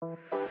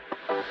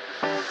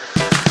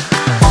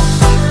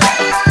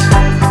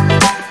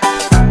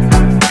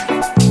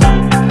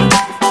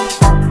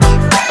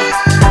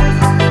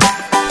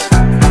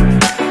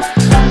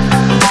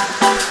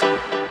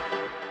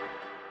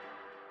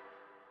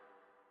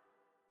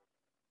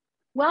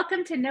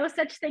Welcome to No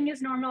Such Thing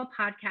as Normal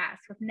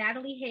podcast with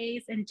Natalie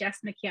Hayes and Jess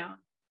McKeown.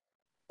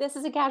 This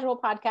is a casual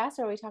podcast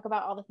where we talk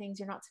about all the things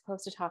you're not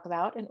supposed to talk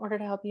about in order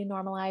to help you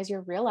normalize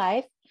your real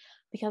life,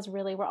 because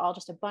really we're all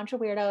just a bunch of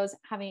weirdos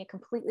having a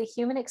completely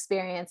human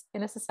experience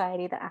in a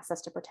society that asks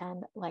us to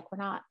pretend like we're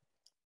not.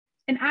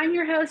 And I'm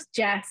your host,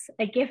 Jess,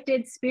 a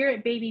gifted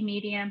spirit baby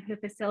medium who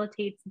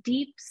facilitates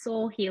deep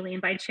soul healing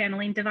by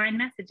channeling divine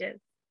messages.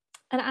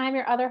 And I'm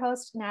your other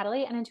host,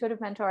 Natalie, an intuitive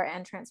mentor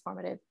and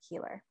transformative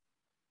healer.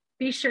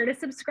 Be sure to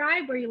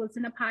subscribe where you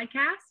listen to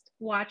podcasts,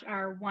 watch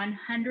our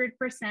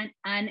 100%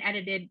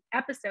 unedited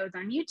episodes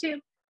on YouTube,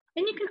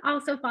 and you can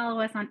also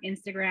follow us on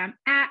Instagram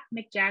at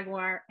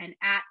McJaguar and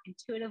at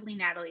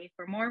IntuitivelyNatalie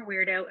for more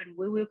weirdo and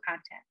woo-woo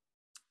content.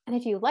 And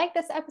if you like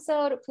this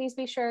episode, please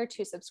be sure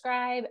to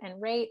subscribe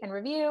and rate and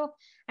review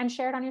and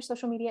share it on your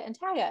social media and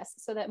tag us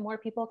so that more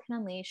people can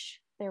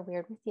unleash their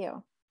weird with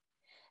you.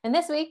 And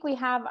this week we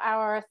have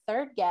our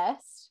third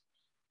guest.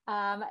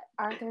 Our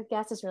third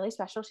guest is really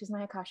special. She's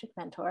my Akashic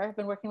mentor. I've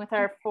been working with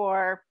her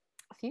for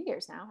a few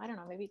years now. I don't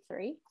know, maybe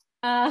 3.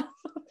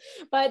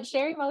 But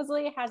Sherry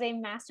Mosley has a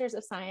Master's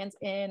of Science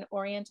in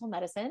Oriental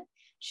Medicine.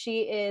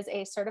 She is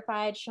a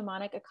certified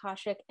shamanic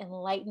Akashic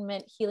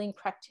enlightenment healing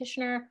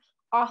practitioner,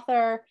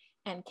 author,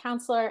 and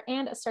counselor,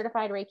 and a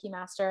certified Reiki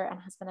master, and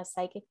has been a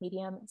psychic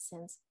medium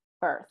since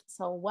birth.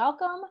 So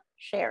welcome,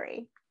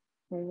 Sherry.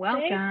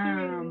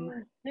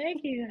 Welcome.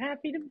 Thank you.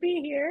 Happy to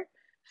be here.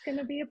 It's going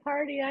to be a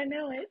party. I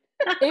know it.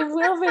 It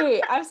will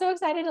be. I'm so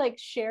excited to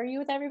share you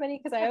with everybody,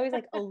 because I always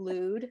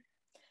allude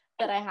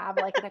that I have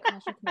an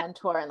Akashic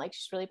mentor and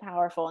she's really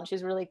powerful and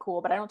she's really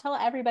cool, but I don't tell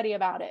everybody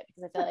about it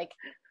because I feel like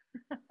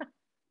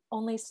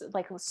only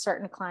with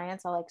certain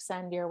clients I'll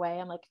send your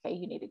way. I'm like, okay,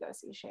 you need to go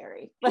see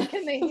Sherry.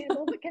 Can they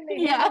handle it? Can they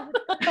yeah.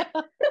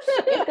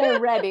 If they're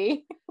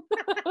ready.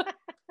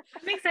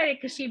 I'm excited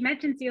because she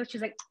mentions you.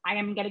 She's like, I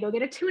am going to go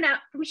get a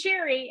tune-up from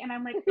Sherry. And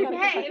I'm like,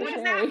 okay, what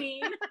does that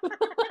mean?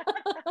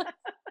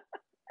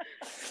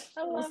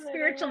 I love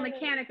spiritual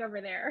mechanic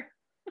over there.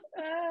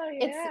 Oh,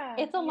 yeah.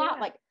 It's a lot.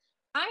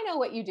 I know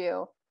what you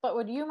do, but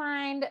would you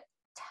mind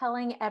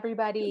telling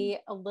everybody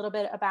a little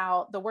bit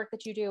about the work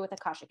that you do with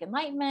Akashic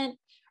Enlightenment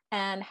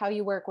and how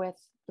you work with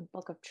the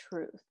Book of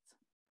Truth?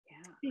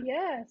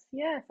 Yeah.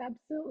 Yes,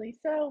 absolutely.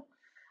 So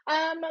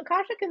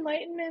Akashic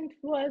Enlightenment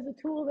was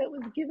a tool that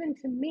was given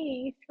to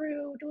me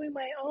through doing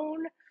my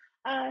own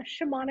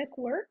shamanic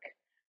work.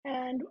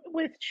 And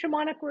with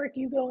shamanic work,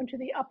 you go into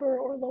the upper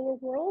or lower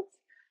worlds.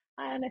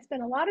 And I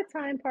spent a lot of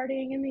time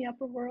partying in the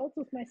upper worlds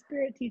with my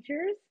spirit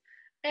teachers.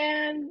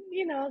 And,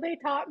 they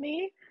taught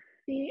me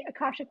the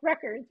Akashic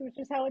Records, which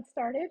is how it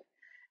started.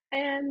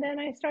 And then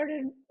I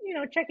started,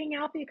 checking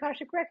out the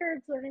Akashic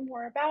Records, learning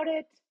more about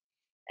it.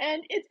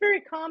 And it's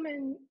very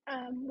common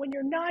when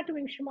you're not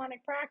doing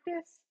shamanic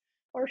practice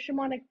or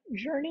shamanic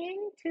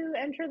journeying to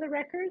enter the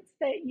records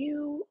that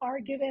you are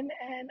given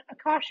an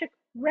Akashic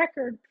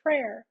record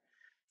prayer.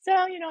 So,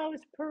 I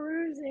was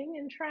perusing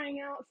and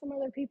trying out some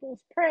other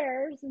people's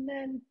prayers, and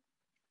then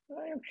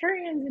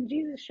Arcturians and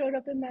Jesus showed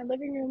up in my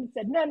living room and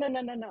said, no.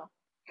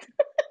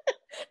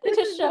 They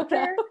just showed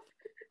up.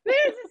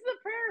 This is the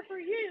prayer for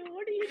you.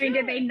 What are you doing?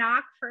 Did they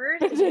knock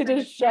first? They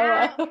just show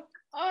up.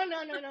 Oh,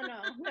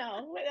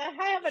 no.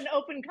 I have an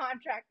open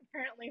contract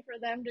apparently for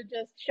them to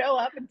just show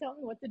up and tell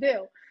me what to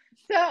do.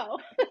 So,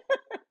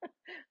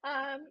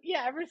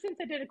 ever since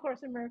I did A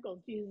Course in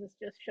Miracles, Jesus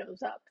just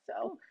shows up.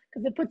 So,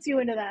 because it puts you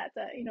into that,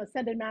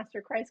 Ascended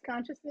Master Christ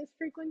consciousness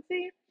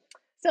frequency.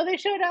 So they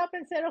showed up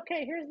and said,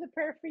 okay, here's the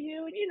prayer for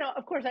you. And,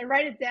 of course I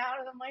write it down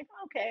and I'm like,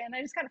 okay. And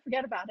I just kind of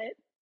forget about it.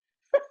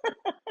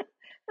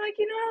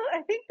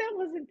 I think that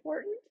was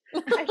important.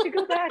 I should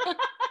go back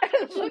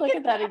and look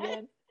at that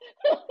again.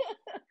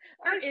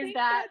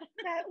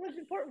 That was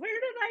important. Where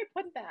did I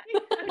put that?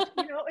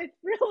 It's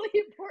really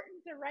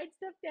important to write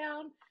stuff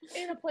down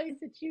in a place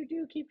that you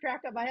do keep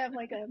track of. I have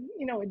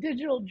a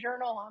digital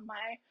journal on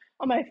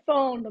my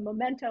phone, the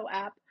Memento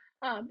app.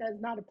 That's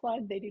not a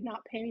plug. They do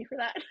not pay me for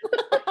that.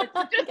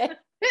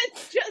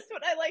 It's just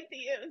what I like to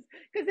use,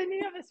 because then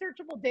you have a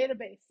searchable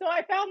database. So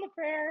I found the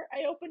prayer,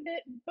 I opened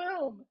it, and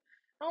boom.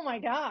 Oh my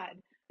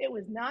God. It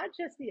was not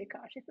just the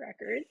Akashic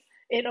Records.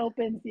 It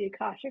opens the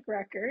Akashic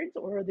Records,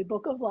 or the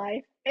Book of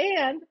Life,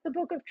 and the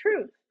Book of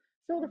Truth.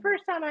 So the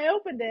first time I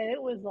opened it,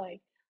 it was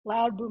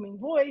loud booming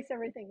voice.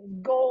 Everything was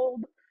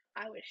gold.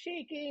 I was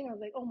shaking. I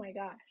was like, oh my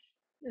gosh,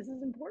 this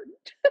is important.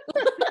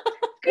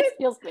 This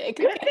feels big.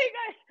 Good thing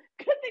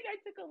I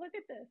took a look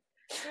at this.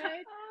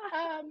 Right?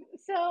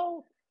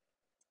 So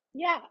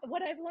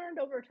what I've learned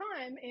over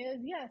time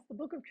is, yes, the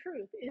Book of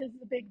Truth is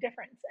the big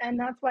difference. And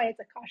that's why it's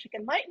Akashic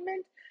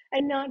Enlightenment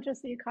and not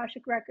just the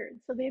Akashic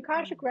Records. So the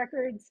Akashic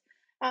Records,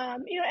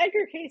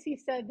 Edgar Casey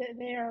said that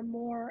they are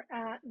more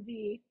at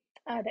the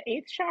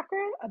 8th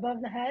chakra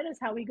above the head is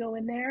how we go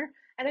in there.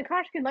 And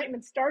Akashic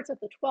Enlightenment starts at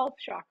the 12th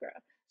chakra.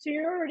 So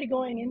you're already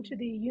going into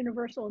the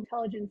Universal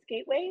Intelligence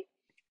Gateway,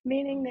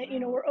 meaning that,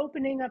 we're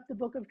opening up the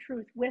Book of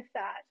Truth with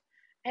that.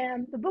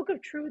 And the Book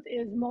of Truth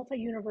is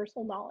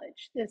multi-universal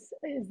knowledge. This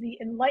is the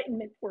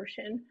enlightenment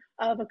portion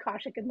of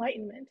Akashic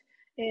Enlightenment.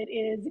 It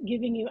is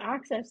giving you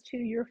access to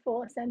your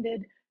full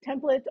ascended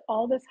template,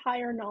 all this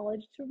higher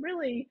knowledge to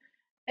really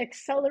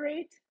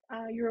accelerate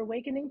your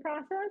awakening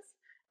process.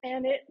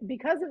 And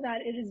because of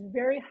that, it is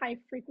very high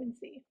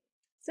frequency.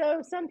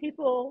 So some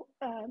people,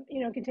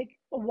 can take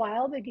a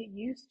while to get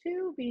used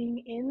to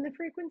being in the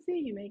frequency.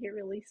 You may get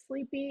really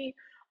sleepy.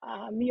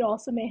 You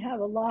also may have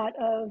a lot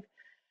of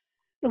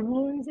the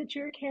wounds that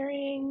you're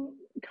carrying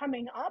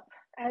coming up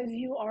as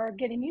you are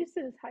getting used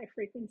to this high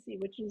frequency,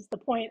 which is the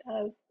point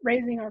of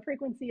raising our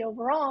frequency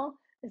overall,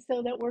 is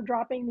so that we're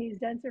dropping these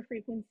denser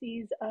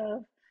frequencies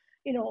of,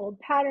 old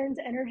patterns,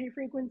 energy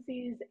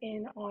frequencies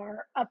in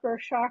our upper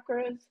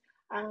chakras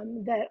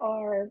that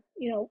are,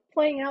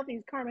 playing out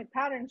these karmic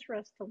patterns for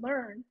us to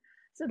learn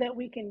so that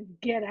we can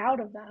get out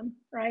of them,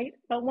 right?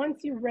 But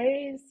once you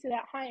raise to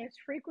that highest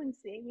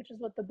frequency, which is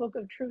what the Book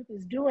of Truth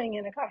is doing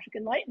in Akashic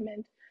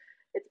Enlightenment,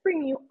 it's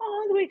bringing you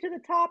all the way to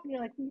the top, and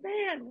you're like,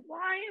 man,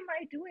 why am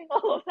I doing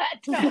all of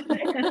that down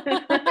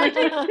there? I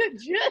need to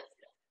just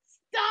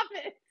stop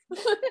it.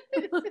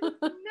 It's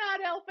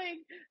not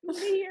helping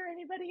me or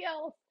anybody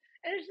else.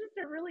 And it's just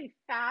a really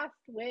fast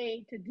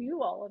way to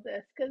do all of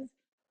this because,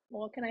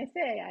 what can I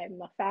say? I'm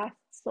a fast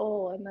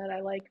soul and that I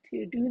like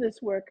to do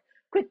this work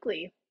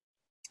quickly.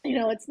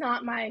 It's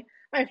not my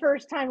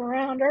first time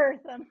around Earth.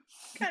 I'm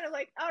kind of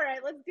like, all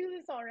right, let's do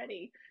this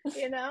already.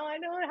 I know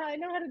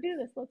how to do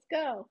this. Let's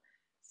go.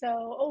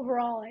 So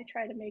overall, I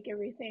try to make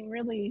everything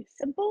really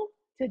simple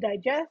to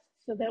digest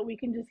so that we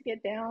can just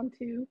get down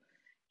to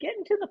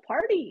getting to the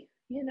party.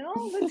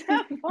 Let's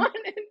have fun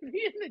and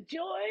be in the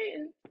joy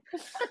and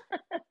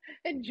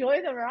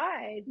enjoy the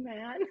ride,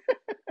 man.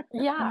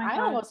 Yeah, Oh my I gosh,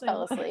 almost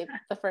fell asleep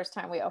the first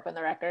time we opened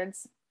the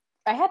records.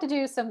 I had to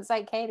do some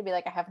Psych-K to be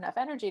like, I have enough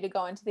energy to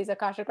go into these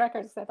Akashic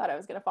records. I thought I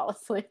was going to fall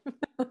asleep.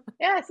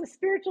 Yeah, it's a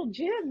spiritual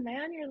gym,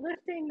 man. You're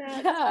lifting that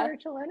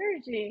spiritual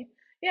energy.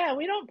 Yeah,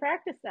 we don't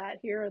practice that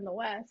here in the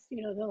West.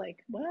 They're like,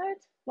 what?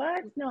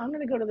 What? No, I'm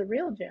going to go to the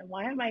real gym.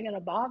 Why am I going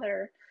to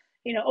bother,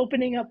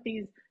 opening up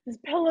this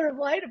pillar of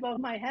light above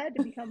my head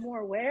to become more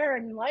aware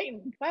and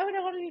enlightened? Why would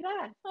I want to do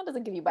that? That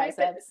doesn't give you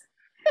biceps.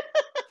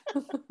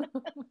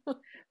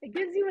 It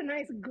gives you a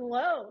nice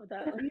glow,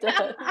 though.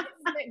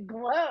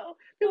 Glow.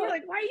 People are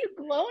like, why are you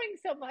glowing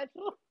so much?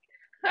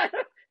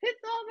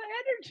 It's all the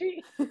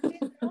energy.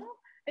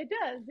 It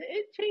does.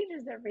 It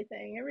changes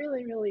everything. It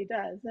really, really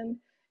does. And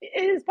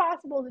it is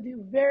possible to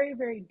do very,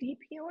 very deep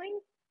healing.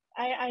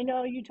 I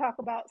know you talk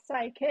about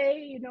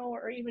Psych-K,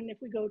 or even if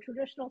we go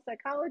traditional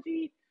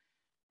psychology,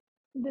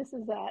 this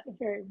is at a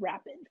very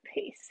rapid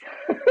pace,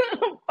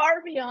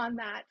 far beyond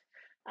that,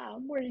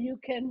 where you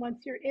can,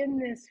 once you're in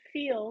this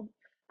field,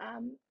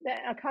 the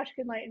Akashic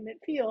Enlightenment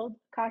field,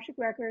 Akashic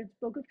Records,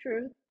 Book of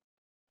Truth,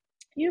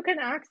 you can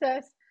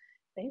access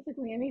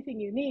basically anything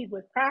you need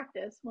with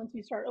practice once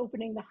you start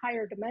opening the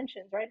higher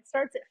dimensions, right? It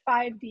starts at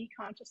 5D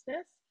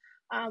consciousness,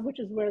 which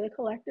is where the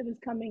collective is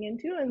coming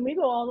into, and we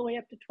go all the way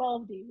up to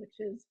 12D, which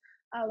is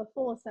the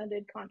full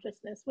ascended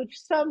consciousness, which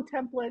some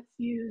templates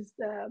use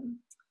the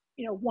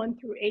 1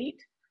 through 8,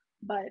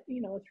 but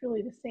it's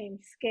really the same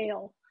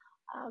scale.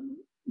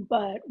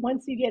 But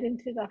once you get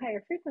into the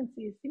higher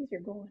frequencies, things are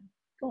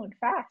going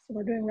fast, and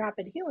we're doing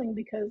rapid healing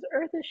because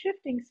Earth is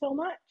shifting so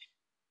much.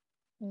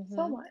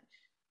 So much.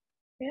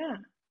 Yeah.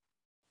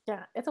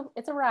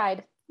 It's a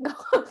ride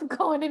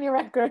going in your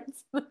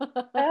records.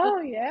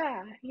 Oh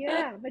yeah,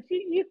 but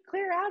you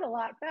clear out a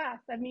lot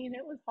fast. I mean,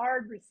 it was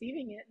hard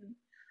receiving it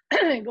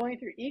and going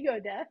through ego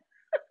death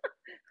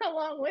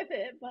along with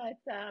it, but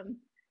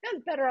it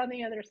was better on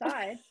the other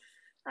side.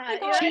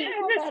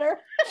 Better.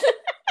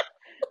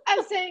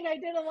 I'm saying I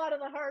did a lot of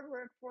the hard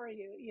work for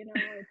you. It's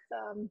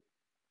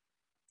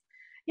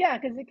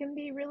because it can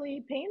be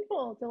really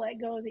painful to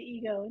let go of the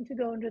ego and to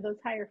go into those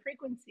higher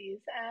frequencies.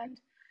 And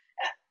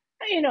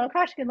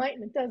Akashic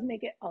Enlightenment does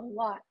make it a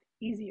lot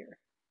easier.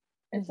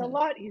 It's a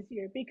lot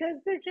easier because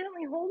they're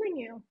gently holding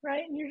you,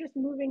 right? And you're just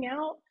moving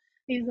out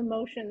these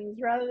emotions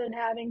rather than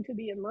having to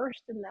be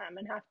immersed in them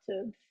and have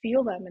to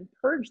feel them and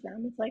purge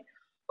them. It's like,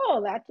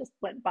 oh, that just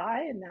went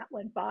by and that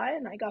went by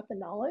and I got the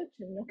knowledge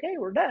and okay,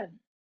 we're done.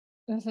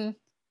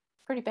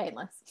 Pretty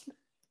painless.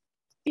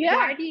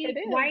 Yeah.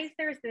 Why is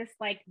there this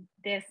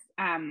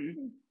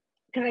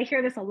because I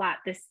hear this a lot,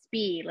 this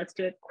speed, let's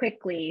do it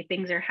quickly,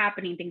 things are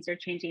happening, things are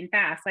changing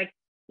fast. Like,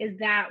 is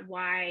that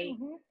why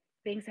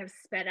things have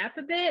sped up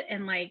a bit?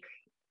 And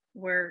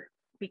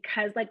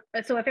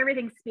so if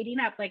everything's speeding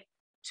up, like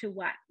to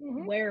what?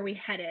 Where are we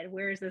headed?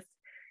 Where is this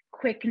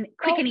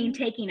quickening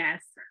taking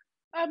us?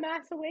 A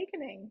mass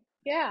awakening.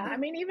 Yeah. I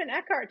mean, even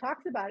Eckhart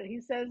talks about it. He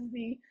says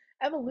the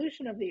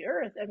evolution of the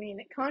Earth,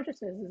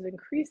 consciousness is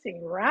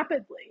increasing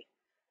rapidly.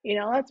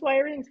 That's why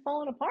everything's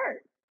falling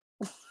apart.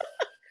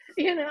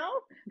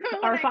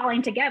 Or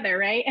falling together,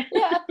 right?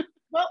 Yeah.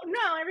 Well,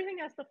 no, everything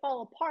has to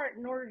fall apart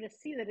in order to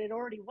see that it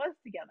already was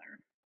together.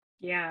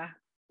 Yeah.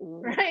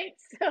 Right.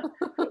 So,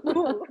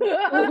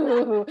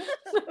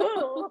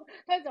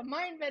 that's a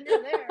mind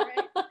bender there,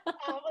 right?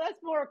 Well,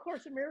 that's more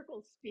Course in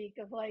Miracles speak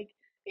of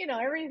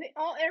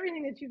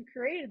everything that you've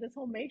created. This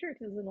whole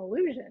matrix is an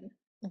illusion,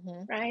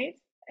 right?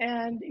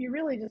 and you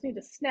really just need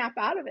to snap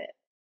out of it,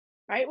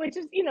 right? Which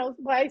is,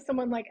 why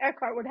someone like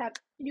Eckhart would have,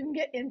 you can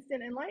get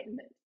instant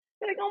enlightenment.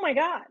 You're like, oh my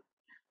God,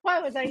 why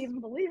was I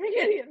even believing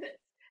any of this?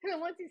 And then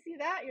once you see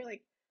that, you're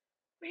like,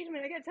 wait a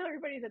minute, I gotta tell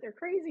everybody that they're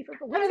crazy for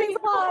believing. Everything's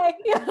a lie.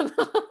 Yeah. What's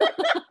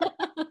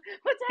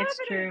It's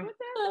happening? true. What's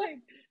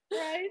happening?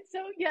 Right?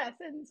 So yes,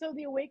 and so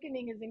the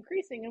awakening is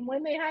increasing. And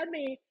when they had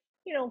me,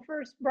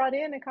 first brought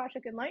in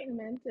Akashic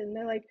Enlightenment, and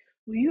they're like,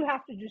 well, you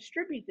have to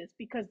distribute this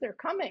because they're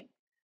coming.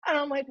 And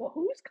I'm like, well,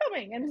 who's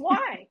coming and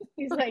why?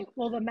 He's like,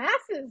 well, the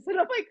masses. And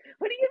I'm like,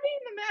 what do you mean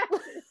the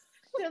masses?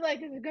 They're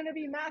like, is it going to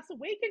be mass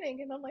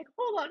awakening? And I'm like,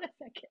 hold on a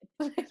second.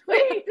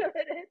 Wait a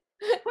minute.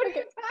 What are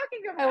you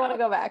talking about? I want to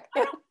go back.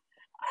 I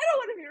don't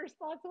want to be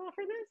responsible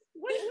for this.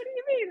 What do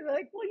you mean? They're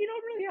like, well, you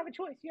don't really have a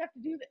choice. You have to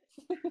do this.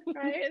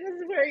 Right? And this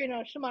is where,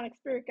 shamanic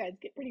spirit guides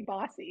get pretty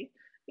bossy.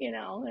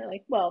 They're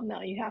like, well,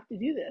 no, you have to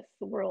do this.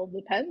 The world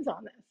depends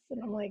on this.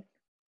 And I'm like,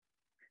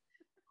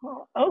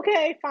 well,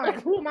 okay,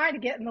 fine. Who am I to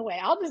get in the way?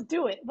 I'll just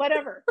do it,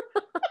 whatever. But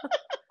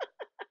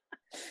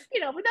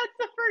that's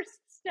the first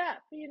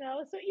step,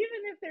 So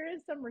even if there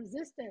is some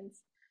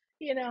resistance,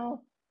 you kind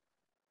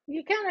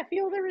of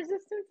feel the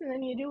resistance and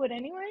then you do it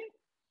anyway,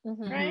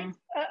 right?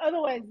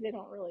 Otherwise, they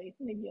don't really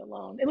leave you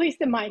alone, at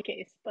least in my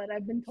case. But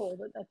I've been told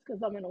that that's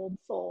because I'm an old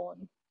soul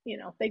and,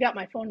 they got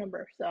my phone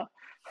number. So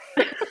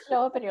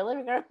show up in your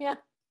living room. Yeah.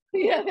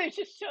 Yeah, they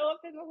just show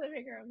up in the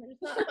living room.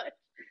 There's not much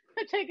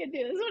I can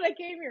do. This is what I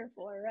came here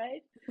for,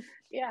 right?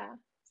 Yeah.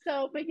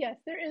 So, but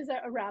yes, there is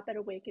a rapid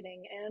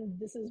awakening. And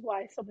this is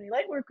why so many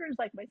light workers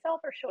like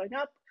myself are showing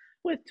up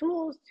with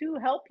tools to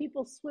help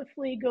people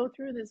swiftly go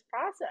through this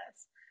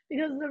process,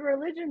 because the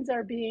religions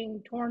are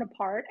being torn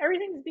apart.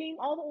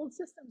 All the old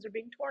systems are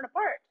being torn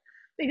apart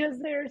because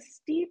they're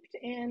steeped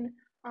in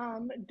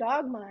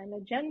dogma and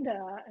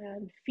agenda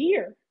and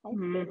fear,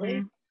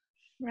 ultimately.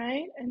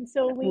 Right? And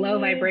so we low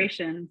need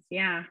vibrations.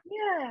 Yeah.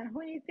 Yeah,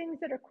 we need things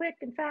that are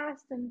quick and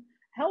fast and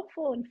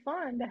helpful and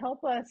fun to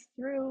help us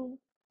through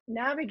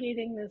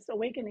navigating this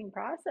awakening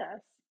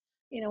process.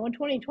 When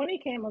 2020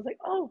 came, I was like,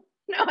 oh,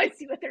 now I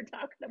see what they're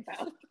talking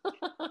about.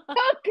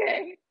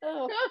 Okay.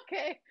 Oh,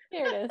 okay.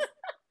 here it is.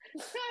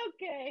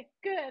 Okay,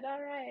 good.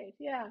 All right.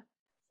 Yeah.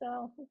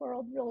 So the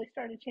world really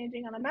started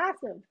changing on a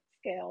massive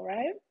scale,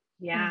 right?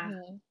 Yeah.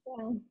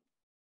 So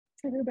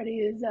everybody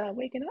is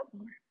waking up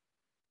more.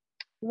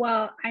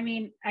 Well, I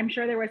mean, I'm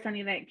sure there was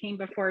something that came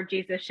before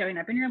Jesus showing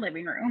up in your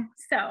living room.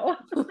 So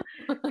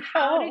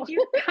how did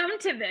you come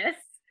to this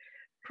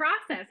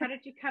process? How did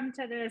you come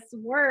to this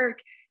work?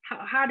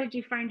 How did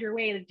you find your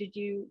way? Did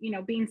you,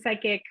 being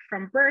psychic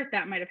from birth,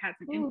 that might have had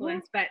some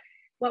influence, but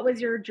what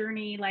was your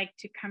journey like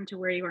to come to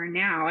where you are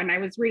now? And I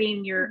was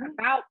reading your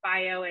about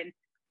bio, and,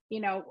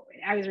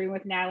 I was reading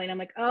with Natalie, and I'm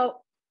like, oh,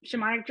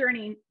 shamanic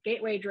journey,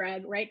 gateway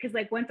drug, right? Because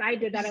like once I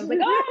did that, I was like,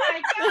 oh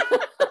my God.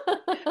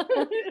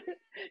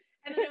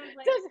 And then I was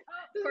like,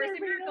 of Course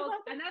in Miracles,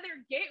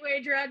 another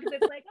gateway drug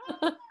that's like,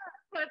 oh.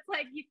 So it's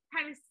like you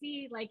kind of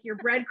see like your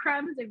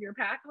breadcrumbs of your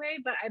pathway,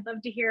 but I'd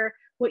love to hear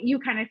what you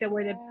kind of feel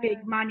were the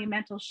big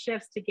monumental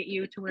shifts to get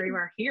you to where you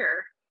are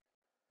here.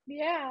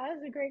 Yeah,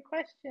 that's a great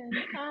question.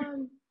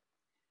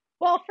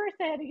 Well, first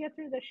I had to get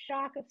through the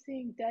shock of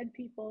seeing dead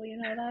people.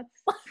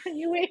 That's when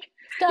you wake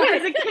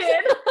as a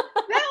kid.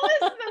 That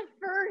was the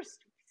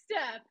first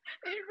step.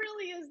 It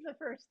really is the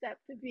first step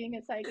to being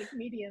a psychic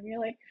medium.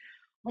 You're like,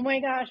 oh my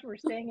gosh, we're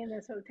staying in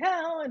this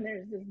hotel and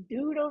there's this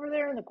dude over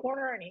there in the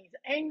corner and he's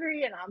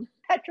angry and I'm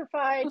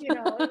petrified. It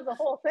was a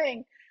whole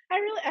thing.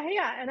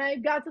 And I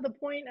got to the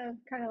point of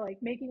kind of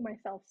like making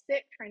myself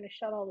sick, trying to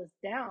shut all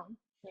this down.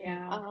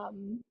 Yeah.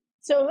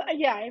 So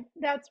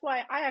that's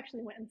why I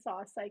actually went and saw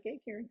a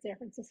psychic here in San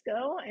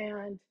Francisco,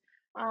 and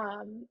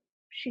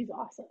she's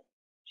awesome.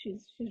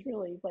 She's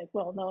really like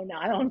well known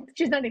now.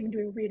 She's not even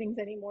doing readings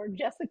anymore.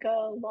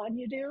 Jessica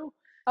Lanyadu.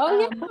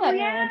 Oh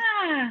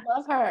yeah,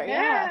 love her.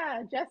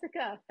 Yeah,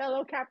 Jessica,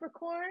 fellow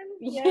Capricorn.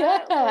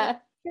 Yeah.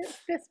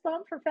 Fist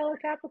bump for fellow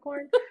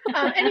Capricorn.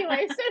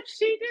 Anyway, so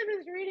she did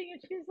this reading,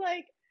 and she's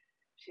like,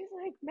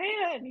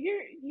 man,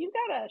 you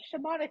got a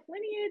shamanic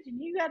lineage,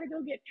 and you got to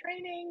go get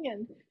training.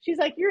 And she's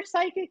like, you're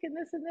psychic, and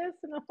this and this.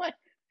 And I'm like,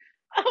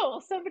 oh,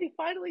 somebody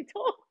finally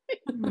told me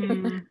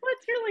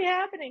what's really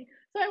happening.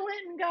 So I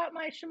went and got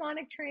my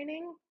shamanic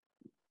training.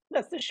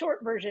 That's the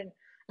short version.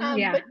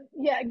 But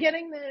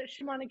getting the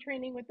shamanic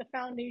training with the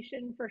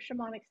Foundation for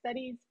Shamanic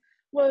Studies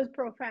was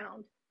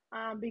profound,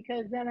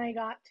 because then I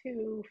got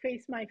to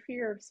face my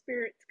fear of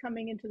spirits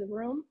coming into the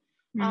room.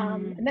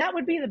 And that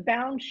would be the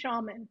bound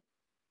shaman.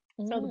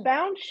 So the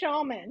bound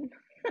shaman,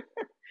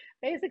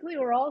 basically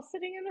we're all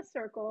sitting in a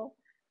circle,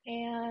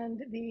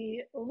 and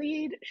the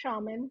lead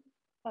shaman,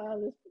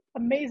 this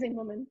amazing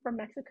woman from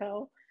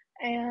Mexico,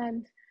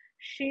 and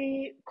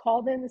she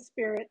called in the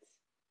spirits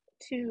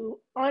to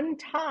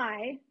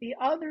untie the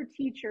other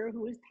teacher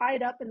who was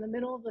tied up in the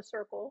middle of the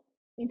circle.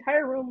 The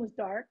entire room was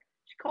dark.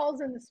 She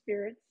calls in the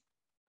spirits.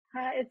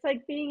 It's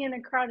like being in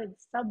a crowded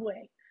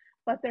subway,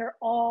 but they're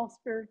all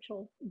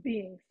spiritual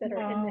beings that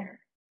are in there.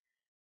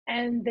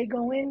 And they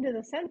go into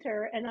the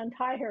center and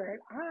untie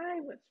her. And I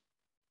was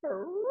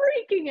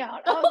freaking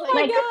out. I was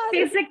Like God.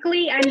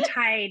 physically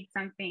untied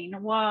something.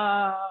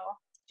 Whoa.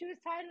 she was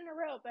tied in a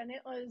rope, and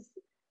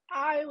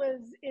I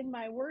was in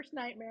my worst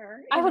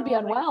nightmare. I would be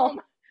like, unwell.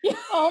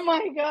 oh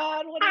my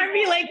God. What is I'd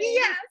be like, happening?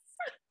 yes.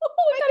 What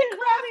kind of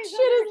crap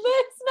shit is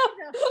this?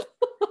 No.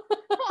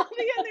 All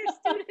the other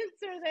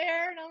students are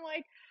there, and I'm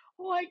like,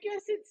 well, I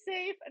guess it's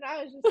safe. And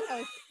I was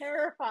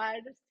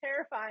terrified, just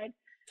terrified.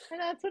 And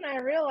that's when I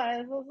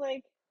realized, I was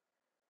like,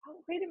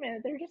 oh, wait a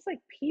minute, they're just like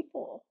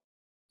people,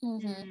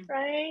 Mhm.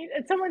 right?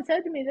 And someone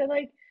said to me, they're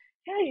like,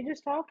 yeah, you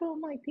just talk to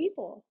them like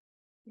people.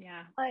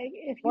 Yeah. Like,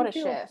 if What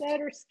you a feel shift. sad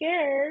or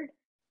scared,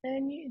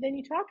 then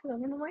you talk to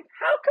them. And I'm like,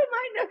 how come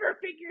I never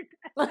figured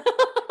that?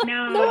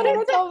 No one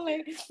ever told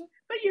me.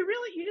 But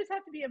you just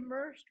have to be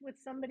immersed with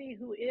somebody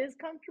who is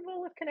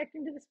comfortable with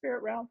connecting to the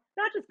spirit realm.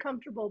 Not just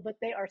comfortable, but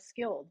they are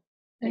skilled.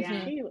 And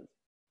Yeah. she was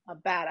a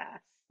badass.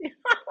 I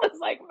was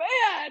like,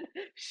 man,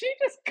 she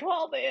just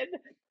called in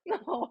the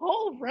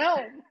whole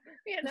realm.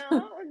 It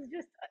was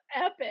just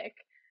epic,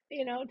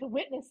 to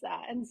witness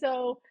that. And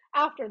so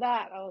after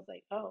that, I was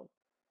like, oh,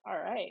 all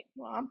right,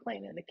 well, I'm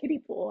playing in the kiddie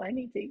pool. I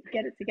need to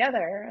get it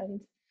together. And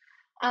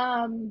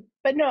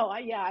but no,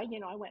 I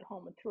went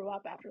home and threw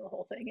up after the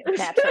whole thing. It was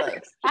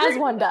Naturally, as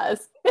one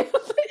does. It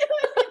was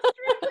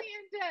extremely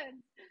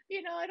intense.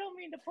 I don't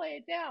mean to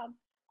play it down.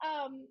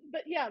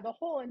 But yeah, the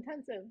whole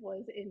intensive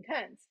was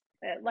intense,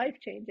 life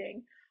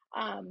changing.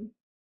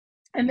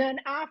 And then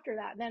after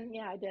that,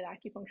 I did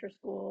acupuncture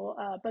school.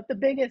 But the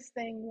biggest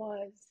thing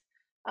was,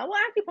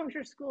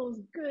 acupuncture school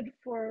is good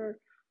for,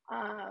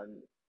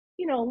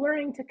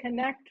 learning to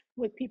connect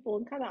with people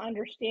and kind of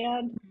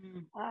understand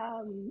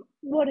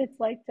what it's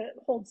like to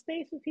hold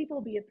space with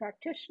people, be a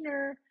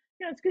practitioner.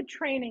 It's good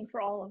training for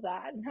all of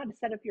that and how to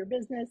set up your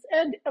business.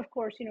 And of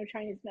course,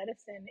 Chinese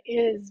medicine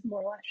is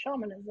more or less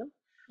shamanism,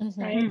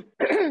 right?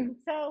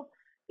 So,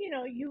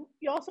 you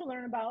also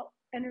learn about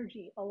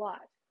energy a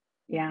lot.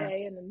 Yeah.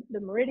 Okay. And the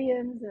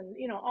meridians and,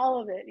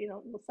 all of it,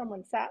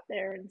 someone sat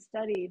there and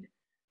studied,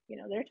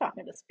 they're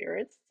talking to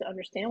spirits to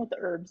understand what the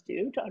herbs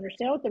do, to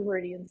understand what the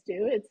meridians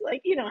do. It's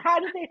like, how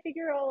did they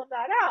figure all of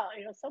that out?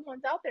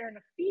 Someone's out there in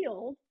a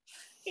field,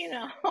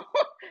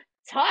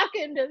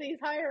 talking to these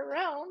higher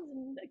realms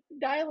and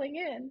dialing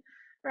in,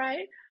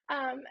 right?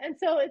 And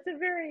so it's a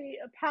very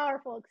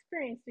powerful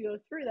experience to go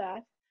through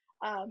that.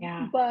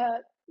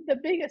 But the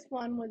biggest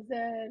one was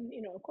then,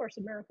 A Course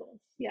in Miracles.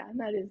 Yeah, and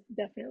that is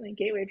definitely a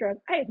gateway drug.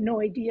 I had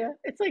no idea.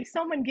 It's like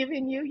someone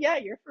giving you,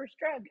 your first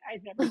drug.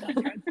 I'd never done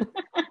drugs.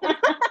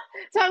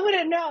 So I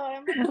wouldn't know.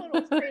 I'm a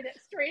total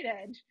straight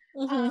edge.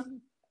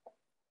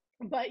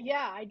 But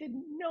yeah, I did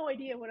no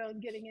idea what I was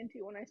getting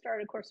into when I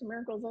started Course in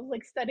Miracles. I was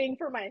like studying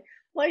for my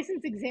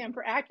license exam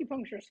for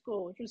acupuncture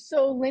school, which was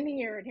so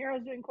linear. And here I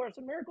was doing Course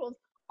in Miracles,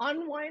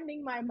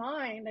 unwinding my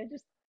mind. I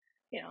just,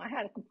 I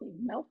had a complete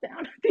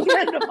meltdown at the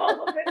end of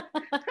all of it.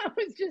 I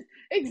was just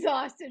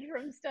exhausted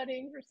from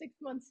studying for 6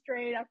 months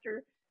straight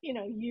after,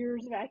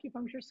 years of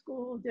acupuncture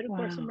school, did a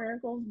Course in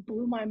Miracles,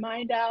 blew my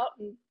mind out.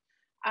 And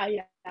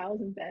I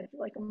was in bed for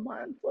like a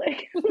month.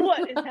 Like,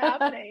 what is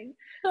happening?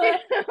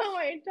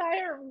 My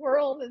entire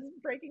world is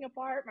breaking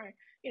apart. My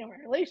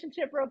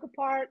relationship broke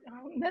apart.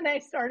 And then I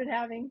started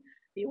having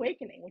the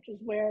awakening, which is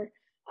where,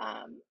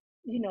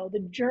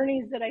 the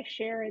journeys that I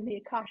share in the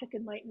Akashic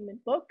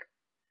Enlightenment book,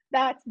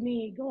 that's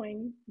me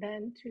going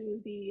then to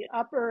the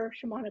upper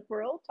shamanic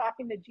world,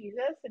 talking to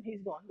Jesus, and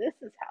he's going, this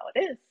is how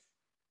it is.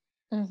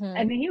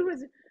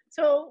 And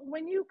so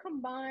when you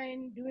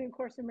combine doing A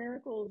Course in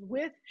Miracles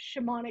with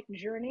shamanic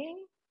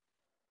journeying,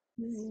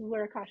 this is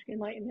where Akashic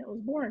Enlightenment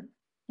was born.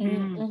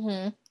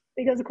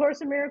 Because A Course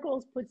in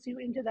Miracles puts you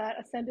into that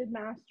ascended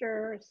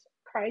master,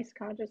 Christ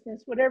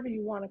consciousness, whatever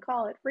you want to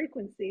call it,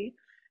 frequency.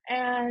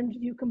 And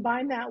you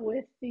combine that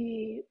with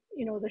the,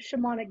 the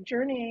shamanic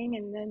journeying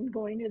and then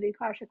going to the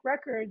Akashic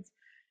records,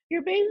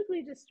 you're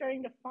basically just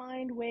starting to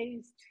find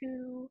ways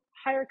to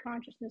higher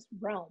consciousness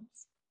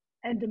realms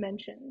and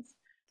dimensions,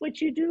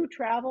 which you do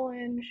travel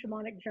in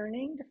shamanic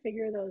journeying to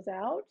figure those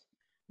out.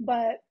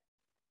 But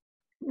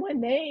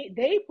when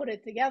they put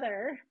it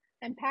together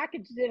and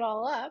packaged it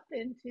all up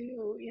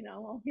into,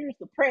 here's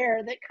the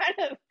prayer that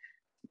kind of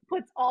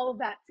puts all of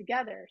that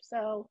together.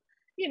 So,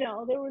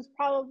 there was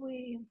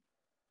probably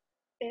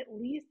at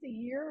least a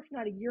year, if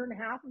not a year and a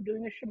half, of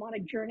doing a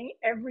shamanic journey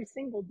every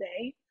single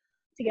day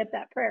to get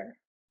that prayer,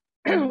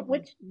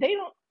 which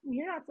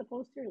you're not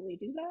supposed to really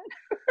do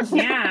that.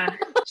 Yeah.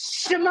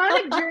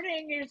 Shamanic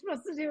journeying, you're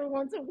supposed to do it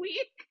once a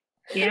week.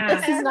 Yeah.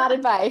 This is not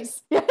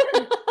advice. This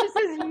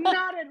is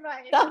not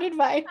advice. Not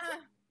advice.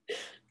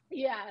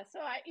 Yeah. So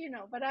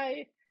but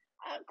I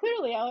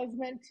clearly I was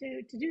meant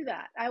to do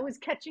that. I was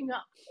catching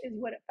up is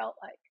what it felt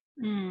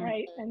like.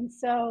 Right. And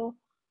so,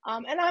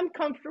 and I'm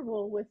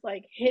comfortable with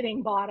like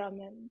hitting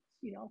bottom and,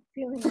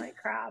 feeling like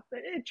crap,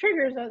 but it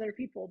triggers other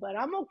people, but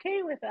I'm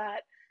okay with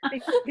that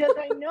because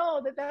I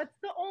know that that's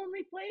the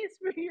only place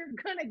where you're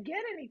going to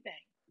get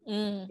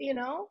anything,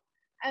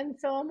 And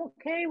so I'm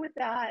okay with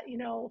that,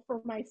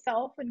 for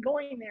myself and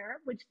going there,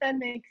 which then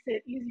makes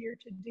it easier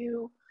to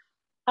do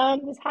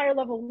this higher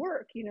level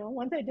work.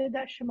 Once I did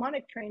that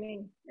shamanic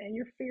training, and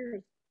your fear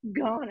is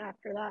gone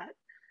after that.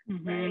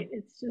 Right?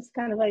 It's just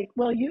kind of like,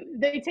 well, you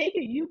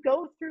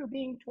go through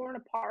being torn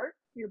apart,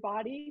 your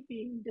body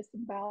being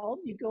disemboweled,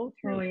 you go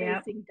through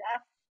facing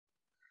death.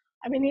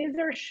 I mean, these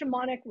are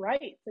shamanic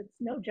rites. It's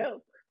no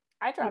joke.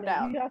 I dropped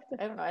out.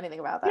 I don't know anything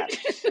about that.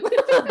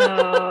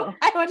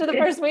 I went to the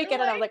first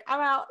weekend and I was like,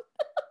 I'm out.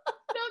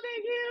 No,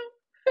 thank you.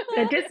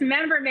 The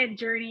dismemberment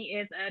journey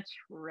is a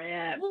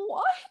trip.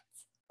 What?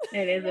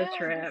 It is a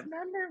trip.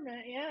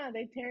 Dismemberment. Yeah,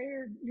 they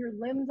tear your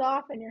limbs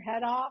off and your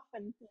head off,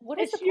 and what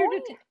is the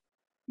point?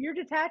 You're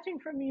detaching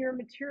from your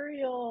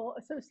material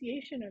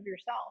association of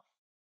yourself,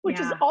 which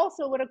is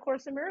also what A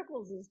Course in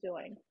Miracles is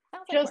doing,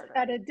 just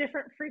at a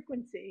different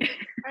frequency,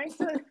 right?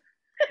 So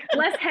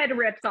less head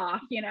rips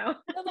off, Sounds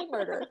like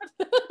murder.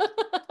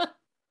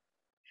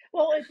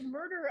 Well, it's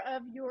murder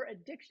of your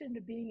addiction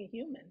to being a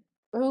human.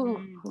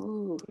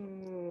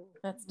 Ooh.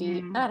 That's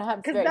deep. That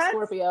happens very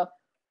Scorpio.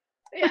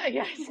 Yeah,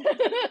 yes.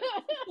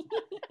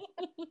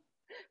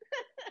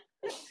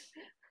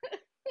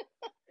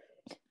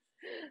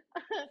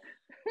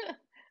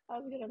 I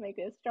was gonna make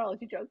an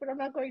astrology joke, but I'm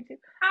not going to.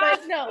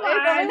 But no,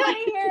 I want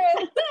to hear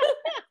it.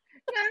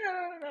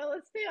 No.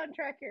 Let's stay on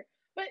track here.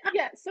 But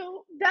yeah,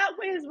 so that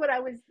was what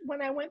I was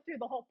when I went through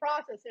the whole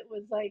process. It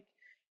was like,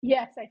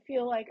 yes, I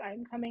feel like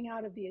I'm coming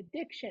out of the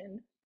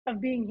addiction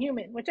of being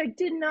human, which I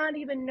did not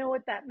even know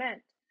what that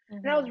meant.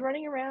 And I was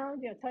running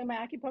around, telling my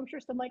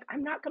acupuncturist, I'm like,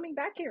 I'm not coming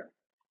back here.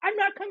 I'm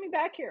not coming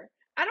back here.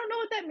 I don't know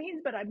what that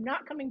means, but I'm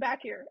not coming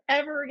back here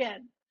ever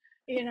again.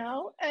 And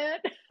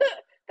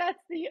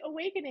that's the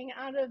awakening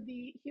out of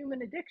the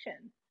human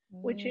addiction,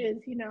 which is,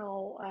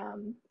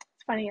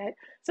 it's funny.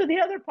 So the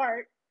other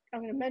part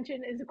I'm going to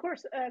mention is, of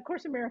course,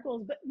 Course in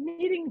Miracles, but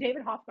meeting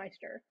David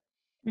Hoffmeister.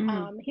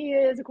 He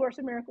is a Course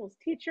in Miracles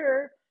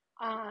teacher,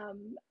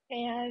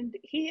 and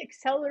he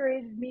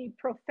accelerated me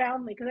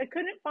profoundly because I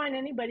couldn't find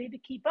anybody to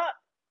keep up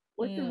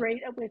with the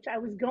rate at which I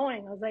was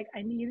going. I was like,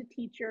 I need a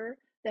teacher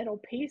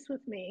that'll pace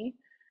with me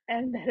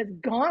and that has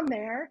gone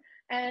there.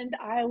 And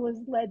I was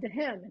led to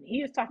him, and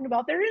he was talking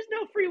about there is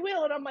no free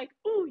will, and I'm like,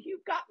 ooh, you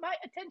got my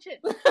attention.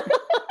 Oh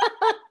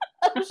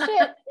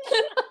shit.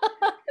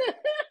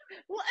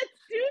 Let's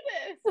do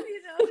this.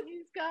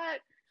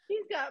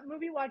 He's got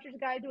Movie Watcher's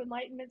Guide to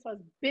Enlightenment, so I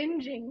was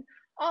binging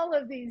all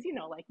of these,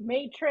 like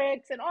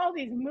Matrix and all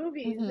these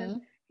movies,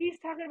 and he's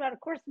talking about A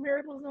Course in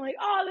Miracles, and I'm like,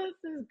 oh,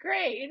 this is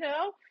great,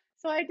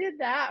 So I did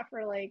that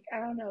for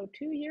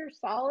 2 years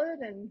solid,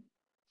 and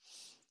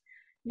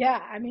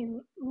yeah, I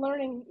mean,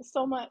 learning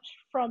so much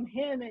from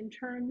him in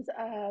terms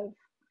of,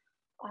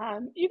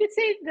 you could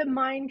say the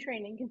mind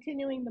training,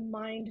 continuing the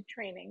mind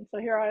training. So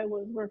here I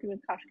was working with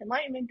Akashic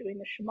Enlightenment, doing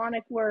the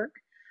shamanic work,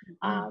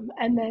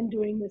 and then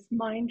doing this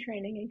mind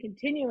training and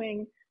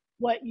continuing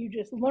what you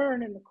just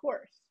learn in the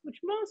course, which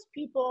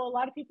a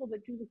lot of people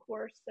that do the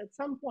course, at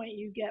some point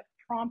you get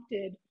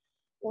prompted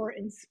or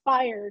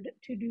inspired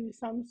to do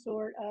some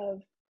sort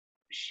of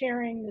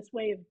sharing this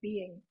way of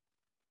being.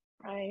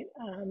 Right.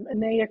 And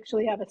they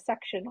actually have a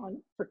section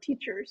for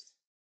teachers.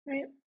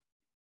 Right.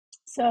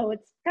 So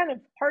it's kind of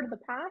part of the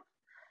path.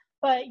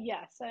 But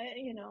yes,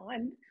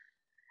 and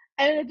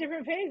at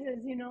different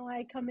phases,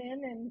 I come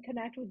in and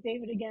connect with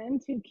David again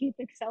to keep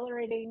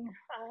accelerating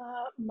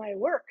my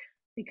work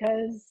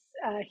because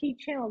he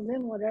channels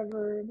in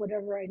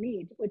whatever I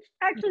need, which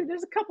actually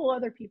there's a couple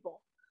other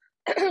people,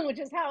 which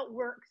is how it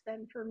works.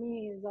 Then for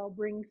me is I'll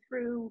bring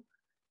through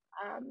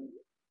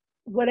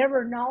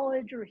whatever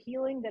knowledge or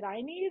healing that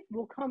I need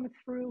will come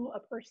through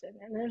a person.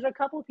 And there's a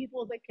couple of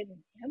people that can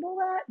handle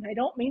that. And I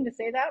don't mean to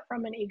say that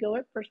from an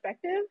egoic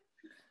perspective.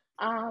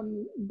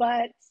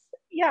 But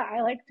yeah,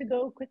 I like to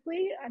go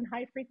quickly on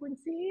high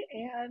frequency,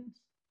 and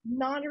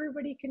not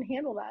everybody can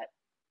handle that.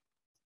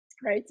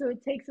 Right. So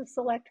it takes a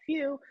select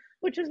few,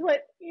 which is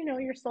what,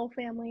 your soul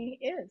family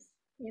is.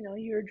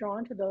 You're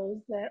drawn to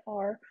those that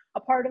are a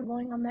part of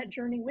going on that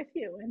journey with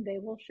you, and they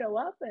will show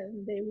up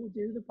and they will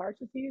do the parts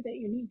with you that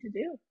you need to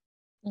do.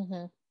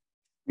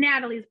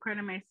 Natalie's part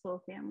of my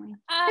soul family.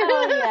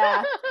 Oh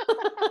yeah.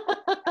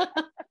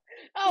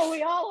 Oh,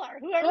 we all are.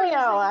 Whoever we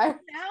all are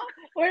now,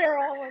 we're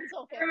all one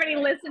soul family. Everybody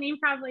listening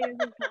probably is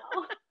as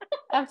well.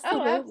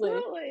 Absolutely. Oh,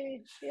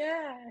 absolutely.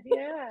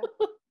 Yeah.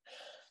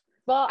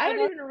 Well, I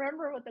don't even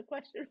remember what the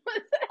question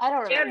was. I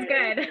don't remember.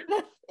 It was good.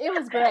 It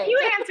was great. You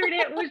answered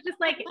it. It was just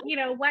like,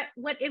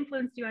 what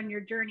influenced you on your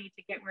journey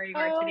to get where you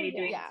are today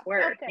doing this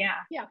work. Okay.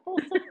 Yeah. Full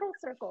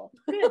circle.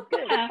 Good.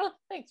 Yeah.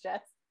 Thanks,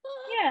 Jess.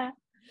 Yeah.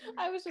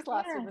 I was just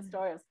lost in the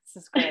story.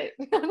 This is great.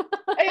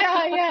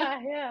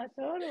 Yeah,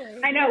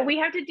 totally. I know we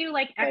have to do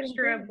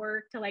extra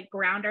work to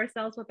ground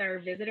ourselves with our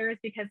visitors,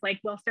 because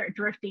we'll start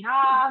drifting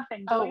off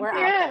and we're out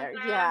there.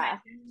 Yeah.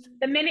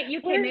 The minute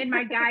you came in,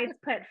 my guides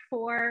put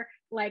 4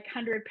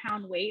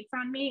 100-pound weights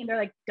on me, and they're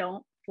like,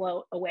 don't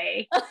float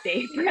away,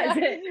 stay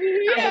present.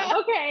 Yeah.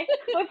 Okay.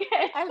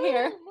 I'm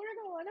here. We're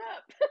going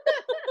up.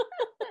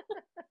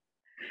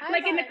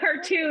 In the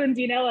cartoons,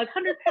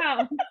 100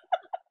 pounds.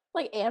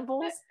 Like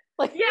anvils.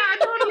 Yeah,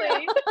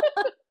 totally.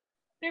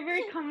 They're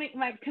very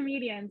like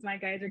comedians. My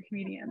guys are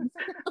comedians.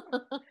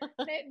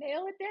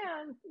 Nail it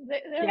down.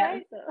 They're Yes.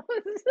 right though.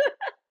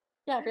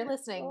 Yeah, if you're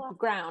listening, Well,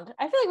 ground.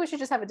 I feel like we should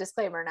just have a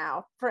disclaimer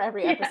now for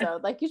every Yes.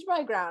 episode. Like, you should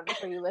probably ground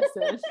before you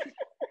listen.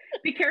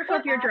 Be careful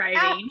if you're driving.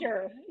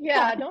 after.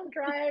 Yeah, don't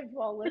drive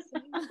while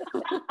listening.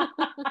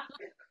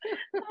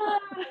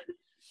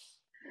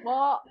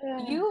 Well,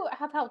 Yeah. you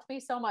have helped me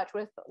so much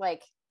with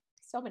like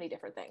so many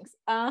different things,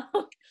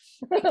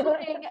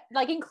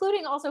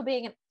 including also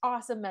being an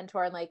awesome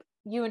mentor. And like,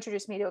 you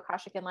introduced me to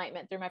Akashic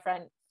Enlightenment through my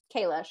friend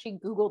Kayla. She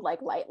Googled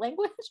like light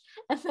language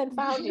and then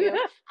found you,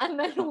 and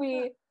then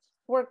we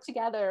worked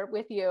together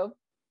with you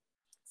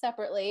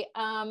separately.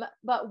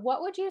 But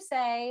what would you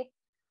say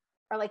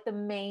are like the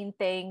main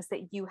things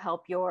that you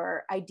help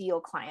your ideal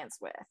clients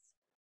with?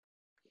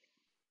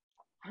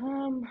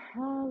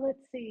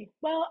 Let's see.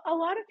 Well, a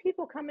lot of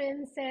people come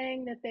in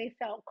saying that they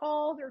felt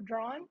called or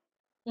drawn,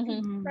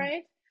 Mm-hmm.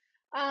 right?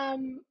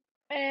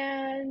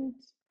 And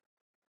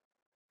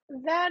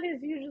that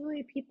is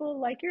usually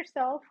people like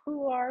yourself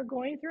who are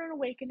going through an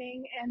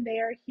awakening and they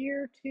are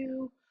here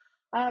to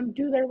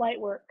do their light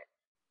work,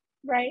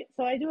 right?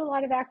 So I do a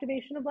lot of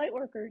activation of light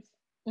workers,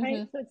 right?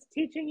 Mm-hmm. So it's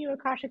teaching you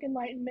Akashic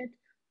Enlightenment,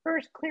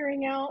 first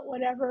clearing out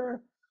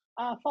whatever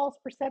false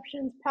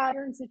perceptions,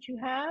 patterns that you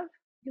have,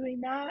 doing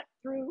that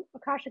through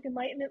Akashic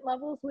Enlightenment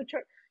levels, which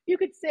are, you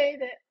could say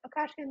that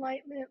Akashic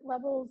Enlightenment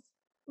level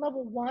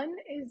 1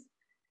 is,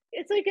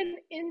 it's like an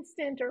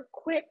instant or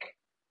quick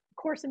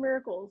Course in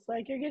Miracles.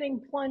 Like, you're getting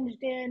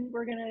plunged in.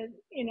 We're gonna,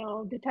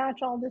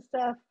 detach all this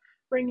stuff,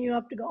 bring you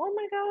up to go, oh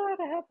my God,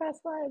 I have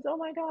past lives. Oh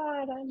my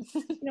God, I'm,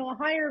 a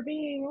higher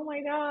being. Oh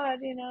my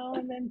God,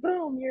 and then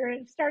boom,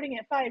 you're starting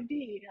at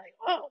 5D. You're like,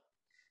 oh,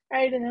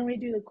 right. And then we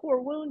do the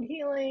core wound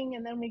healing,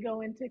 and then we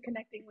go into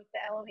connecting with the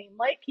Elohim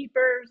light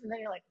keepers, and then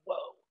you're like,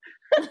 whoa.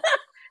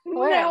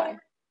 Where am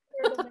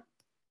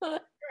I?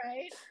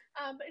 Right.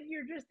 But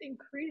you're just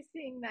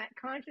increasing that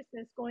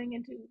consciousness, going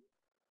into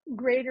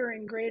greater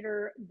and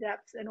greater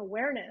depths and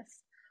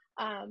awareness.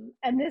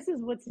 And this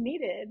is what's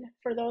needed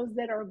for those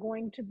that are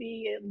going to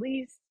be at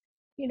least,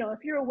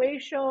 if you're a way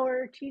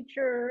shower,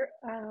 teacher,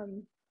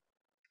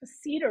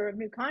 seeder of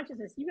new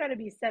consciousness, you got to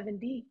be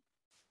 7D,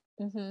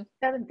 Mm-hmm.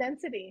 7th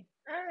density.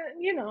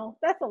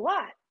 That's a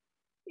lot.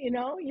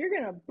 You're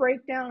going to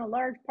break down a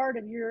large part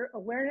of your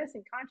awareness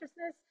and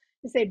consciousness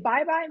to say,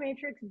 bye-bye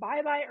Matrix,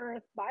 bye-bye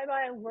Earth,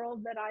 bye-bye a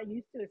world that I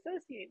used to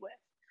associate with.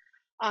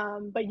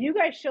 But you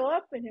guys show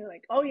up and you're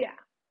like, oh yeah,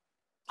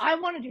 I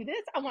want to do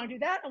this, I want to do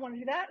that, I want to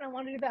do that, and I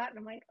want to do that. And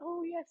I'm like,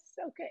 oh yes,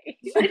 okay.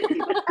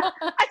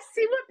 I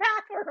see what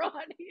path we're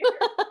on here.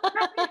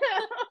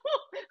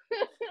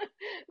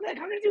 Like,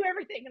 I'm going to do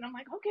everything. And I'm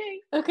like,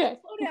 okay,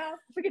 slow down.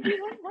 We can do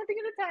one thing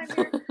at a time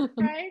here,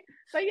 right?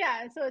 But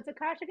yeah, so it's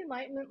Akashic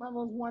Enlightenment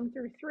levels 1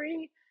 through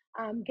 3.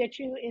 Get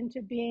you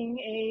into being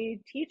a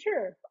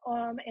teacher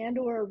and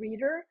or a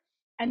reader,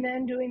 and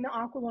then doing the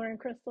aquamarine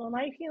crystal and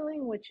light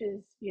healing, which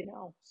is,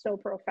 so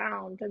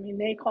profound. I mean,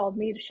 they called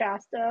me to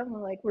Shasta and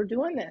were like, we're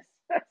doing this.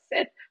 I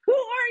said, who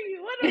are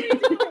you? What are we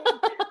doing?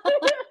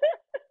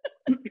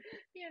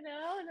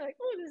 And they're like,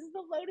 oh, this is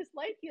the Lotus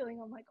light healing.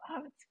 I'm like,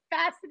 oh, it's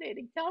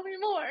fascinating. Tell me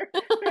more.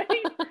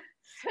 Right?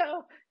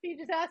 So you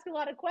just ask a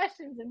lot of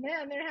questions, and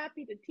man, they're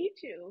happy to teach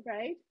you,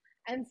 right?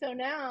 And so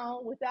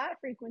now with that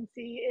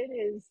frequency, it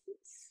is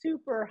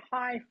super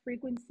high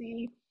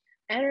frequency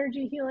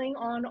energy healing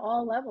on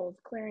all levels,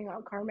 clearing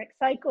out karmic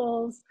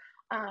cycles,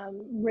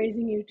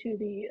 raising you to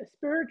the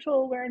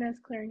spiritual awareness,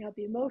 clearing out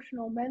the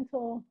emotional,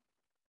 mental,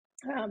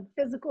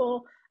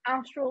 physical,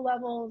 astral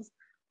levels,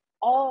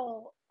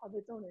 all of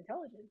its own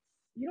intelligence.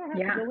 You don't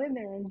have to go in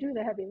there and do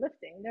the heavy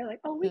lifting. They're like,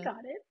 oh, we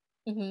got it.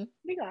 Mm-hmm.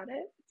 We got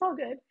it. It's all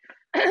good.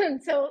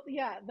 So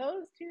yeah,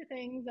 those two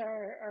things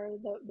are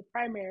the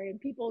primary,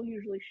 and people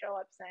usually show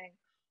up saying,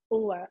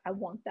 oh, I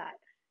want that,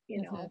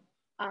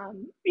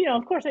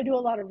 of course I do a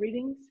lot of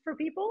readings for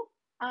people,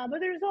 but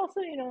there's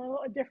also,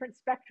 a different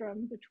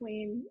spectrum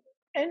between,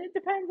 and it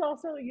depends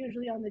also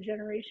usually on the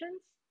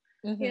generations,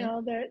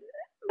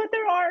 but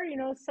there are,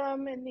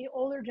 some in the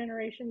older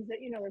generations that,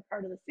 they're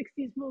part of the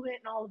 60s movement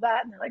and all of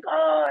that. And they're like,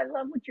 oh, I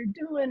love what you're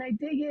doing. I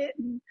dig it.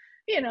 And,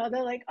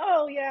 they're like,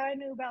 oh yeah, I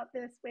knew about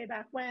this way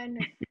back when,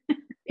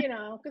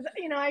 because,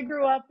 I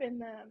grew up in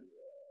the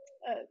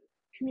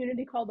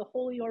community called the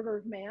Holy Order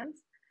of Mans,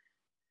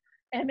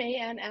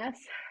 MANS,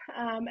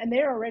 and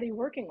they're already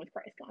working with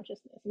Christ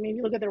consciousness. I mean, if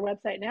you look at their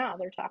website now,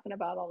 they're talking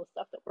about all the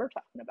stuff that we're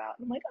talking about.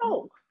 And I'm like,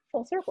 oh,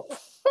 full circle.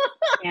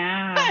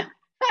 Yeah.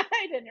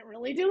 I didn't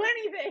really do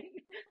anything.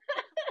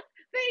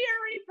 They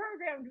already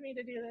programmed me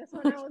to do this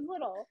when I was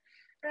little,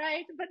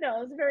 right? But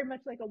no, it was very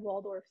much like a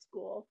Waldorf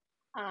school.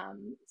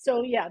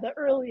 So yeah, the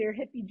earlier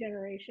hippie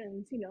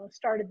generations,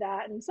 started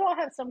that. And so I'll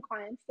have some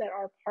clients that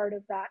are part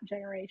of that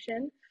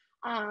generation.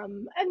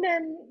 And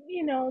then,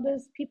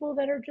 there's people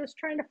that are just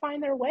trying to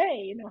find their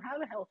way,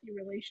 have a healthy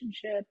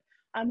relationship,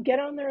 get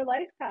on their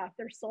life path,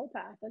 their soul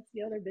path. That's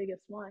the other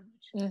biggest one,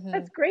 which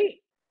that's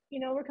great.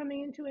 We're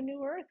coming into a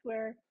new earth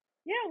where,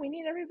 yeah, we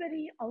need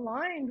everybody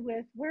aligned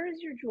with, where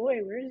is your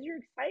joy? Where is your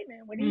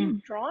excitement? What are you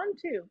drawn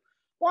to?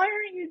 why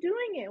aren't you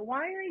doing it?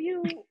 Why are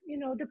you,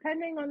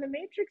 depending on the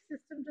matrix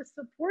system to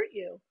support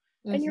you?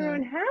 And you're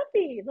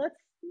unhappy.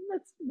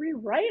 Let's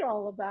rewrite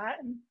all of that.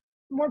 And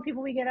the more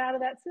people we get out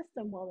of that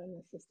system, well, then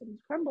the system is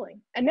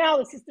crumbling. And now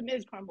the system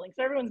is crumbling.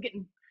 So everyone's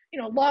getting,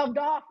 logged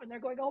off, and they're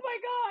going, oh my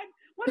God,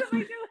 what am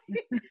I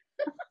doing?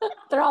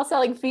 They're all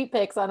selling feet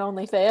pics on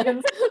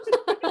OnlyFans.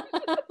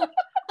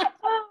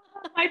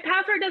 My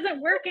password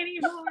doesn't work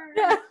anymore.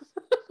 Yeah.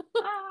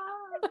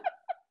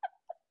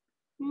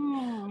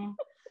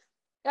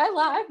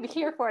 I'm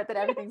here for it that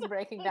everything's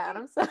breaking down.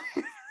 I'm sorry.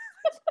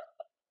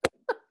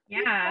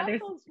 Yeah, there's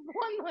those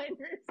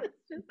one-liners.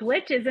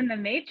 Glitches in the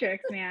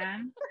matrix,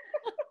 man.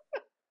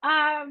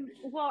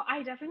 Well, I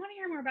definitely want to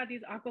hear more about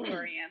these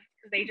Aquilorians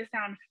because they just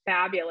sound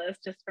fabulous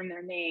just from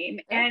their name.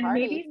 They're and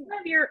party. Maybe some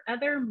of your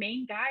other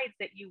main guides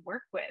that you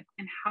work with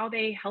and how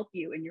they help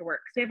you in your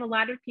work. So we have a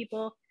lot of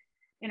people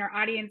in our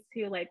audience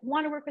who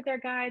want to work with their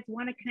guides,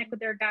 want to connect with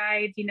their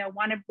guides,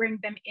 want to bring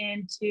them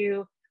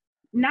into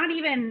not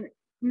even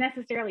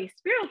necessarily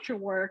spiritual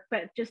work,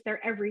 but just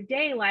their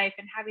everyday life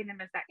and having them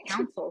as that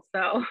counsel.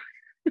 So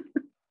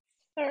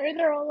sorry,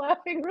 they're all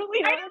laughing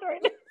really hard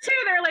right now. Too,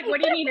 they're like,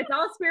 what do you mean? It's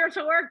all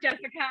spiritual work,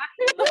 Jessica.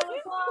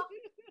 Well,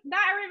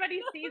 not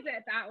everybody sees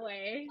it that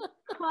way.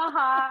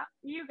 Haha,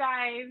 you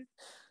guys,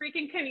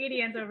 freaking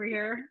comedians over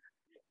here.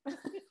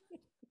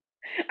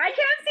 I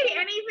can't see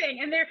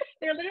anything, and they're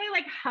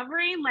literally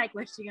hovering,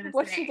 what's she gonna say?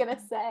 What's she gonna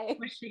say?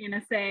 What's she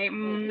gonna say?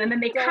 And then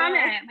they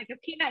comment like a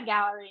peanut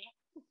gallery.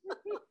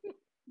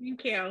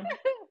 Thank you.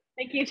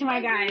 Thank you to my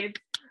guides.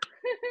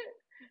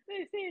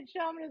 They say in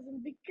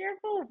shamanism, be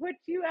careful of what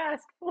you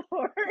ask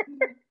for.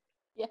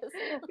 Yes.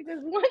 Because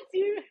once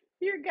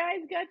your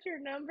guys got your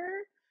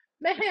number,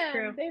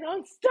 man, they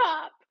don't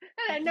stop.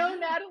 And I know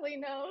Natalie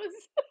knows.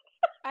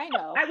 I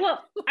know. I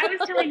was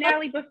telling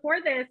Natalie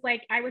before this,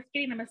 I was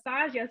getting a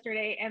massage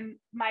yesterday, and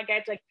my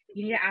guide's like,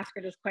 you need to ask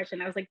her this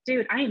question. I was like,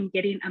 dude, I am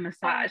getting a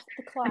massage.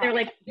 And they're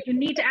like, you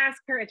need to ask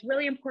her. It's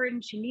really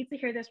important. She needs to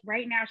hear this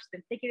right now. She's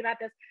been thinking about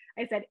this.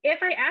 I said,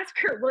 if I ask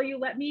her, will you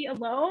let me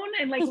alone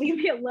and leave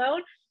me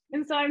alone?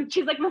 And so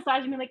she's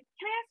massaging me, can I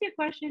ask you a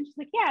question? She's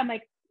like, yeah. I'm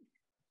like,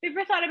 have you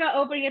ever thought about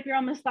opening up your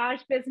own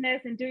massage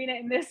business and doing it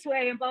in this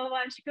way and blah, blah,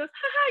 blah. And she goes,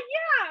 haha,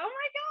 yeah. Oh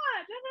my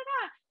God. Da, da,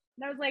 da.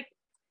 And I was like,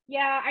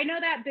 yeah, I know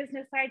that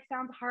business side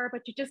sounds hard,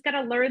 but you just got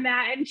to learn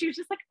that. And she was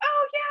just like,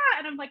 oh yeah.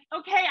 And I'm like,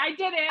 okay, I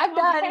did it. I'm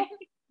done.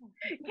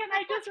 Can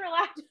I just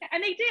relax?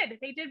 And they did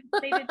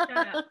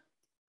show up.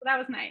 So that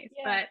was nice.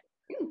 Yeah.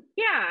 But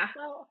yeah.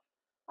 Well,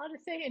 I'll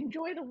just say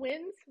enjoy the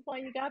wins while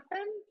you got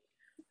them,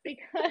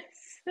 because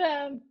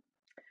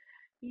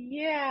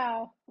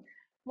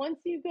once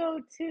you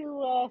go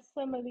to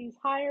some of these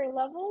higher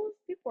levels,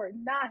 people are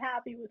not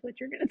happy with what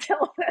you're going to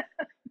tell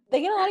them.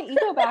 They get a lot of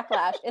ego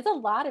backlash. It's a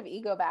lot of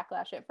ego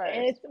backlash at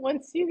first.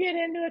 Once you get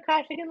into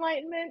Akashic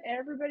Enlightenment,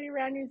 everybody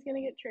around you is going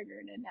to get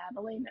triggered, and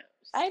Natalie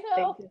knows. I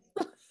know.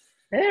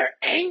 They're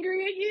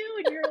angry at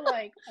you, and you're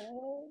like,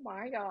 oh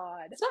my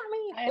God. It's not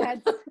me. I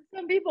had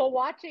some people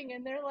watching,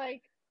 and they're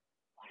like,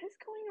 what is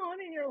going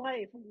on in your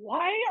life?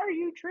 Why are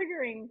you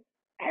triggering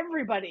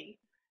everybody?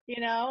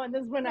 And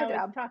this is when I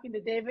was talking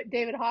to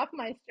David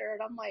Hoffmeister,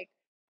 and I'm like,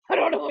 I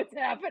don't know what's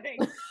happening.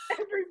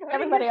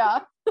 Everybody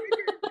off.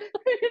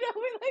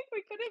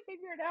 We couldn't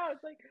figure it out.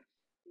 It's like,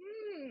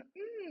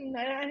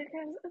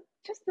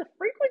 just the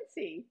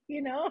frequency,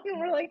 and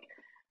we're like,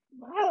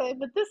 wow,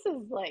 but this is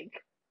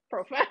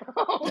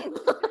profound.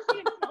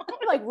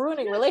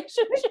 Ruining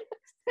relationships.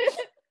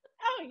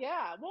 Oh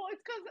yeah, well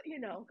it's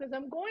because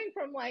I'm going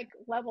from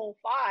level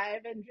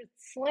 5 and just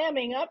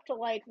slamming up to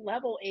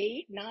level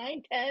 8,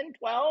 9, 10,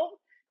 12.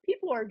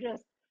 People are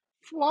just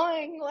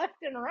flying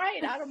left and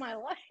right out of my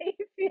life.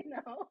 That's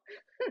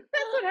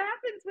what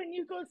happens when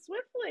you go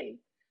swiftly.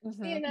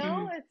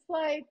 It's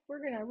like,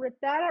 we're gonna rip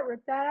that out,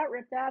 rip that out,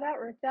 rip that out,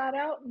 rip that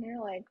out, and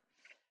you're like,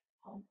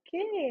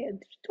 okay,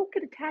 just don't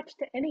get attached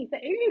to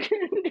anything.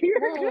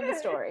 Moral of the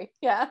story.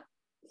 Yeah,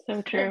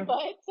 so true.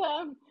 But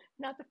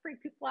not to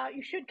freak people out,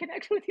 you should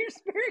connect with your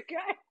spirit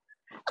guide.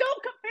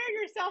 Don't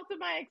compare yourself to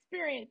my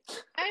experience.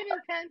 I'm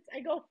intense. I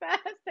go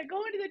fast. I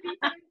go into the deep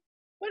end.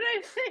 What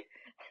I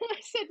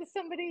said to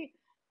somebody,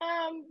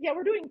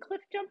 we're doing cliff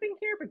jumping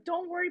here, but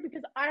don't worry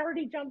because I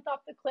already jumped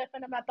off the cliff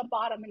and I'm at the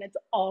bottom and it's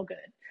all good.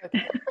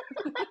 Okay.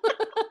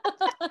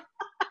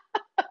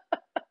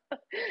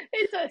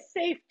 It's a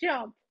safe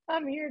jump.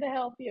 I'm here to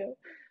help you,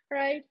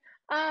 right?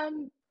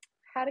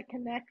 How to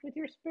connect with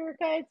your spirit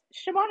guides.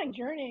 Shamanic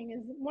journeying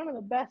is one of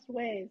the best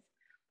ways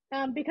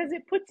because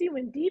it puts you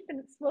in deep and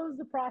it slows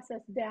the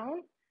process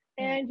down.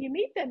 And you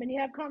meet them and you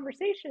have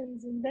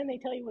conversations and then they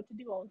tell you what to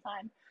do all the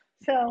time.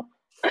 So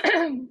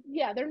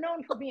they're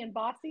known for being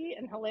bossy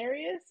and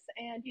hilarious.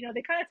 And,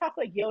 they kind of talk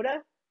like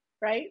Yoda,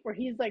 right? Where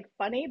he's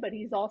funny, but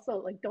he's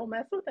also don't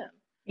mess with him.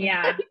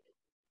 Yeah.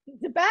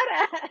 He's a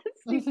badass.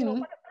 You don't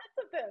want to mess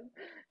with him,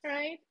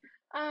 right?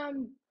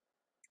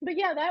 But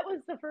that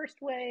was the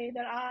first way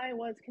that I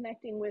was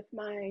connecting with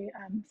my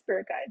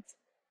spirit guides,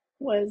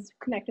 was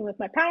connecting with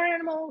my power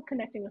animal,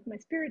 connecting with my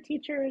spirit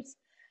teachers.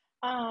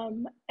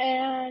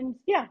 And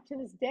yeah, to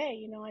this day,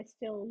 you know, I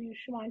still use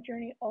shamanic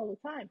journey all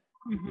the time,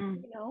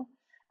 you know.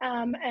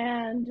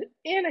 And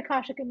in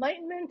Akashic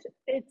Enlightenment,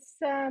 it's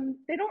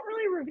they don't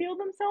really reveal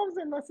themselves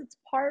unless it's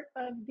part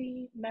of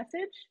the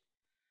message,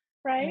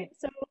 right?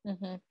 So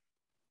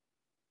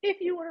if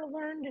you were to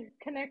learn to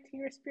connect to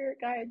your spirit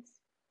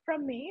guides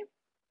from me,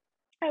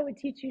 I would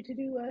teach you to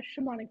do a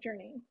shamanic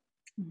journey.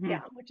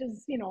 Yeah, which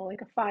is, you know,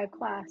 like a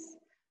 5-class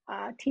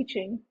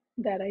teaching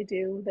that I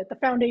do, that the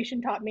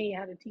foundation taught me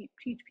how to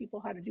teach people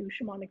how to do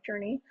shamanic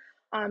journey.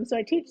 So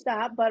I teach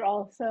that, but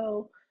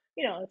also,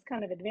 you know, it's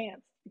kind of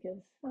advanced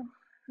because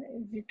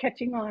you're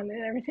catching on,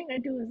 and everything I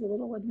do is a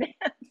little advanced.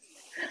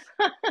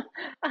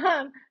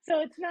 So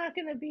it's not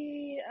going to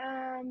be.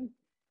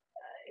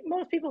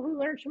 Most people who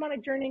learn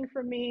shamanic journeying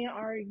from me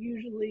are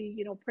usually,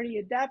 you know, pretty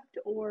adept,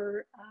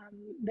 or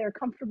they're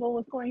comfortable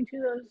with going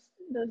to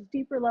those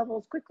deeper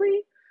levels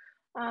quickly.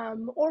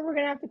 Or we're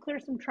going to have to clear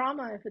some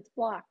trauma if it's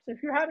blocked. So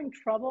if you're having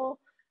trouble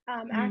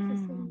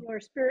accessing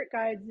your spirit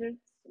guides,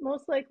 it's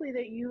most likely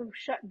that you've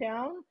shut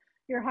down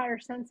your higher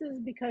senses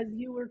because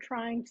you were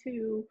trying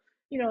to,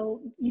 you know,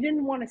 you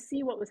didn't want to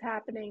see what was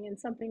happening in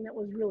something that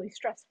was really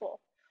stressful.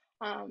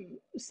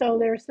 So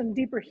there's some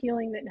deeper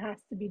healing that has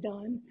to be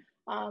done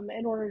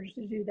in order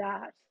to do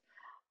that.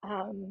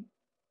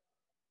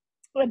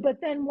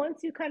 But then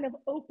once you kind of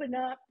open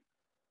up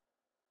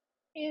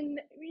in,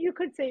 you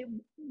could say,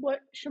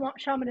 what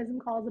shamanism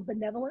calls a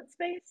benevolent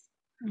space,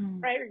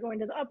 right? You're going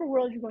to the upper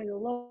world, you're going to the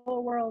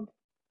lower world.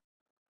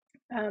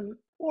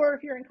 Or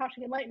if you're in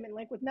Akashic Enlightenment,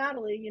 like with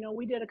Natalie, you know,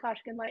 we did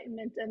Akashic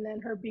Enlightenment and then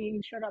her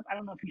beings showed up. I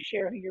don't know if you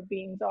share who your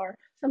beings are.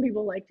 Some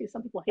people like to,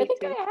 some people hate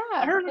to. I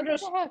have.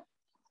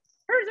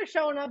 Hers are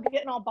showing up,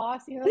 getting all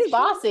bossy. Like,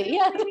 bossy,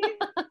 yeah.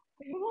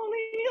 You won't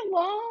leave me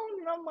alone.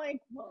 And I'm like,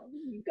 well,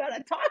 you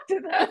gotta talk to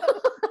them.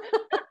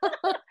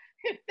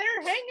 If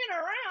they're hanging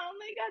around,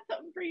 they got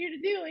something for you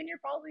to do, and you're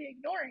probably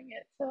ignoring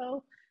it.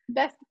 So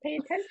best to pay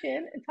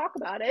attention and talk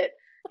about it.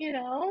 You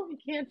know, you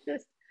can't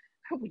just.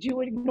 Would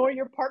you ignore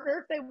your partner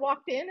if they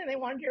walked in and they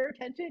wanted your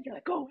attention? You're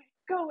like, go away,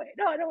 go away.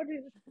 No, I don't want to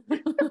do this.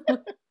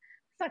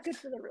 It's not good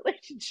for the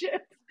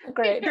relationship.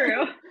 Great.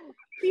 True.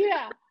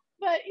 Yeah.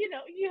 But, you know,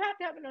 you have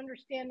to have an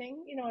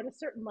understanding, you know, at a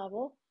certain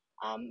level.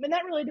 And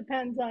that really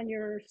depends on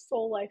your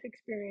soul life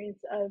experience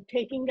of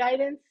taking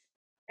guidance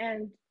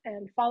and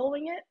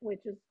following it,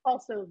 which is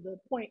also the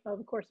point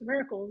of A Course in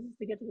Miracles, is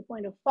to get to the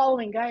point of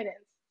following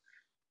guidance,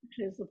 which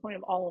is the point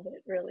of all of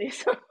it, really.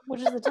 So,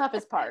 which is the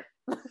toughest part.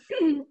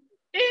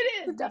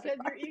 It is, because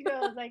your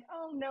ego is like,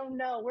 oh,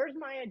 no, where's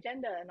my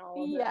agenda and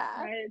all of this,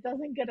 right? It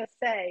doesn't get a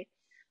say.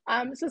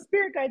 So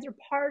spirit guides are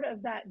part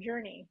of that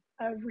journey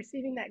of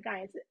receiving that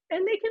guidance.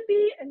 And they can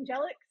be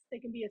angelics, they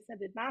can be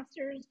ascended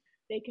masters,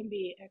 they can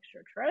be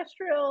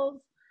extraterrestrials.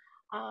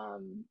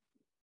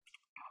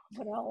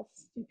 What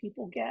else do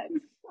people get?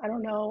 I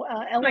don't know.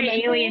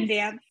 Elementals, alien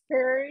dance.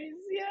 Fairies,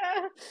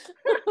 yeah.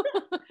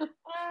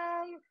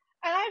 And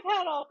I've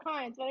had all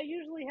kinds, but I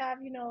usually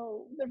have, you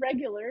know, the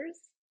regulars.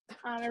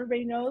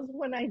 Everybody knows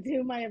when I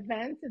do my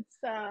events, it's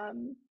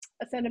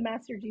Ascended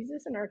Master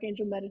Jesus and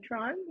Archangel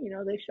Metatron. You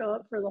know, they show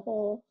up for the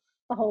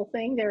whole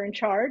thing. They're in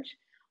charge.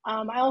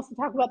 I also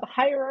talk about the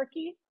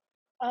hierarchy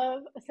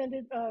of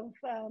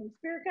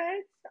spirit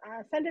guides.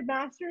 Ascended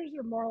Masters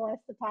are more or less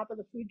the top of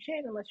the food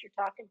chain, unless you're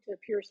talking to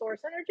pure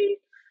source energy,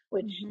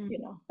 which you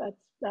know,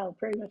 that'll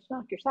pretty much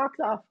knock your socks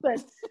off. But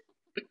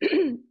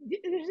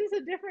there's just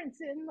a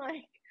difference in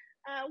like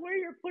where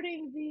you're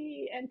putting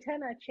the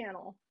antenna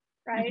channel.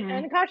 Right.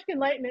 And Akashic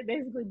Enlightenment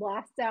basically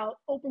blasts out,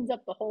 opens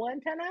up the whole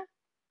antenna.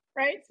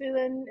 Right. So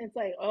then it's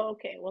like, oh,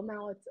 okay, well,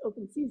 now it's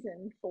open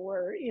season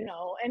for, you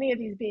know, any of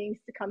these beings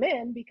to come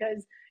in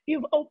because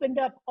you've opened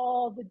up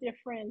all the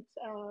different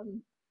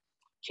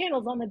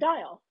channels on the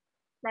dial.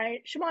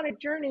 Right. Shamanic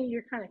journey,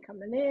 you're kind of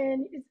coming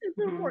in. It's a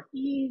little more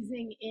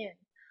easing in.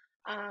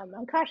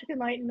 Akashic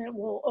Enlightenment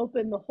will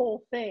open the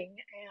whole thing.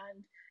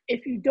 And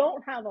if you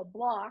don't have a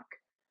block,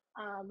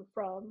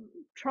 from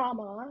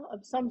trauma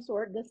of some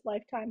sort, this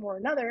lifetime or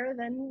another,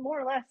 then more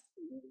or less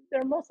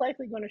they're most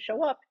likely going to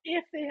show up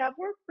if they have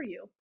work for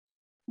you,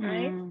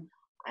 right?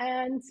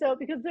 And so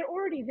because they're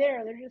already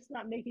there, they're just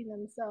not making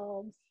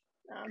themselves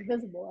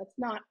visible. That's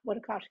not what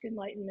Akashic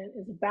Enlightenment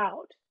is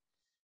about,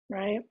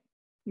 right?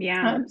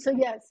 Yeah. So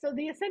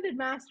the Ascended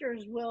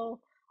Masters will,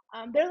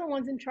 they're the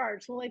ones in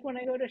charge. So like when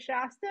I go to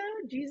Shasta,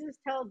 Jesus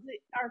tells the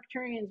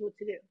Arcturians what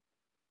to do.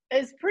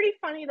 It's pretty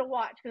funny to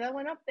watch because I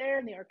went up there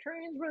and the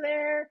Arcturians were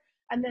there,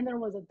 and then there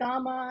was a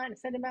Dhamma and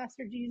Ascended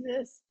Master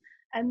Jesus,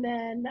 and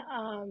then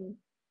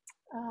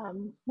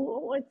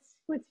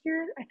what's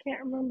your, I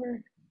can't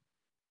remember,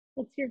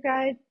 what's your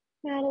guide,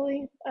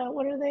 Natalie?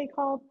 What are they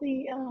called?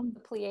 The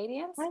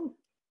Pleiadians?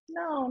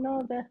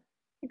 No, the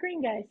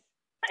green guys.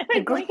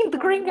 The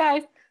green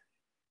guys.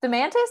 The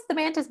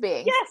mantis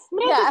being. Yes,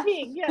 mantis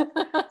being. Yes.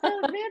 So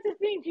the mantis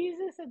being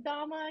Jesus,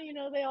 Adama, you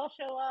know, they all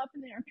show up,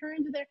 and the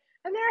Arcturians are there,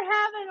 and they're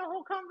having a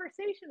whole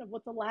conversation of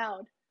what's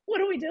allowed. What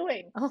are we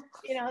doing?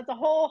 You know, it's a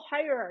whole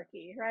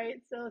hierarchy,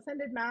 right? So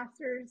Ascended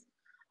Masters,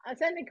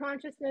 ascended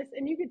consciousness,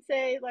 and you could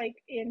say, like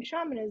in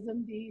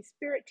shamanism, the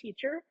spirit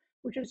teacher,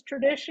 which is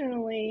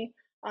traditionally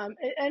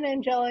an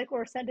angelic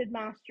or ascended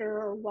master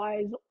or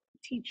wise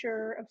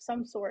teacher of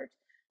some sort.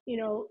 You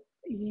know,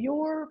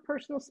 your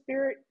personal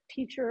spirit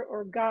teacher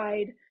or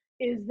guide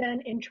is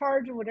then in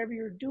charge of whatever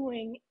you're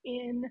doing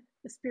in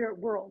the spirit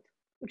world,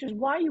 which is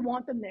why you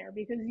want them there,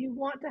 because you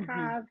want to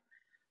have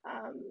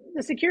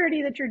the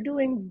security that you're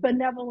doing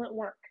benevolent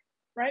work,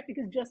 right?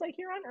 Because just like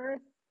here on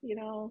earth, you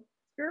know,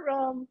 spirit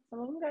realm, some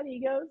of them got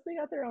egos, they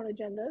got their own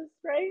agendas,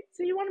 right?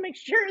 So you want to make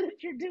sure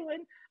that you're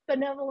doing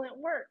benevolent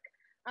work,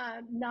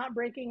 not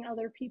breaking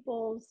other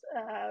people's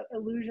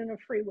illusion of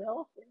free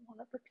will. If they want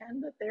to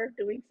pretend that they're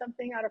doing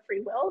something out of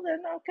free will, then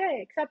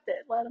okay, accept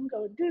it. Let them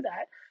go do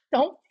that.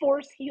 Don't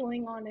force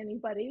healing on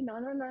anybody. No.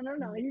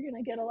 You're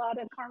going to get a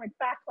lot of karmic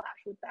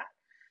backlash with that.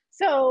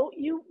 So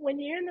when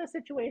you're in those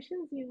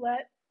situations, you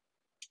let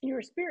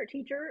your spirit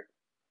teacher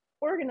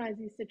organize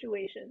these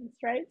situations,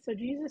 right? So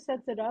Jesus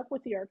sets it up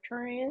with the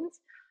Arcturians,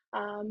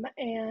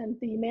 and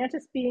the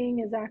Mantis being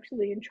is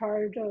actually in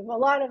charge of a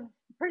lot of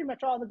pretty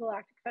much all the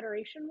Galactic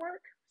Federation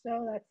work.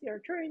 So that's the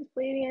Arcturians,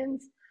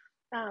 Pleiadians,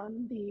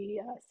 the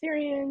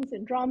Sirians,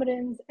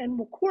 Andromedans, and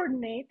will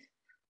coordinate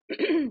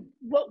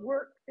what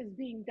work is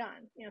being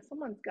done. You know,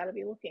 someone's got to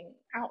be looking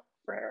out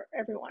for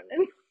everyone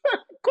and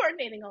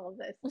coordinating all of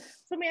this.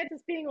 So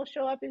Mantis being will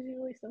show up as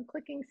usually some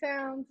clicking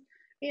sounds,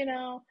 you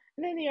know,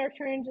 and then the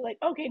Arcturians are like,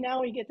 okay,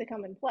 now we get to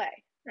come and play,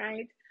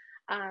 right?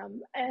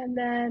 And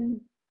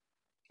then,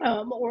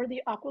 or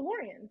the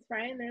Aquilorians,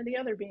 right? And they're the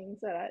other beings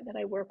that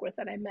I work with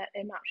that I met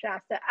in Mount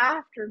Shasta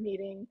after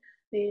meeting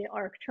the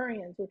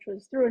Arcturians, which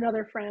was through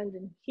another friend,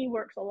 and he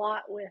works a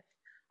lot with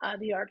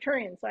the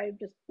Arcturians. So I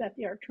just met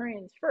the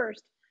Arcturians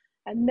first,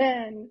 and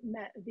then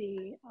met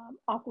the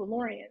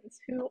Aquilorians,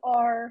 who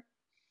are,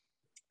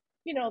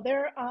 you know,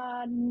 they're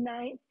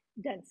ninth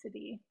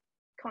density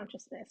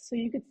consciousness. So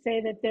you could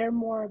say that they're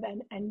more of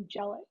an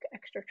angelic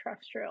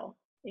extraterrestrial.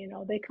 You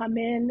know, they come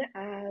in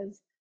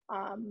as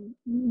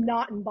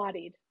not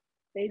embodied.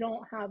 They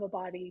don't have a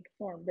bodied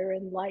form. They're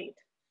in light.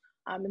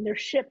 And their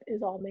ship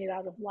is all made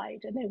out of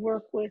light. And they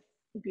work with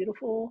the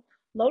beautiful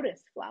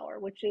lotus flower,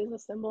 which is a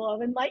symbol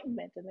of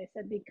enlightenment. And they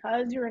said,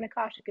 because you're in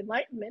Akashic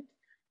enlightenment,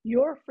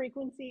 your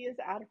frequency is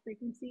out of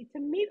frequency to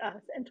meet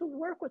us and to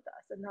work with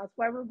us. And that's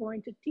why we're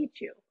going to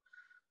teach you,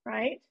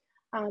 right?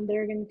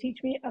 They're going to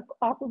teach me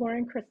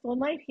Aquilorian crystal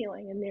and light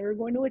healing, and they were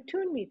going to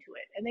attune me to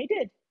it, and they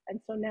did. And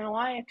so now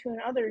I attune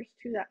others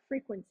to that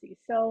frequency.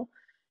 So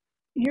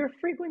your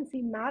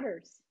frequency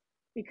matters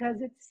because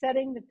it's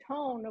setting the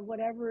tone of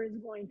whatever is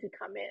going to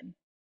come in,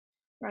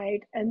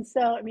 right? And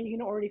so, I mean, you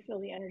can already feel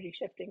the energy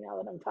shifting now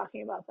that I'm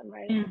talking about them,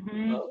 right?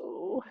 Mm-hmm.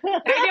 Oh, I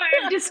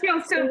know. I just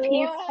feel so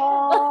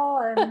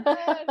peaceful and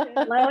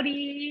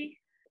floaty.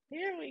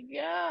 Here we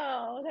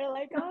go. They're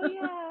like, oh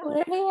yeah,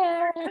 we're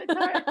here. It's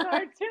our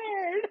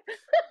turn.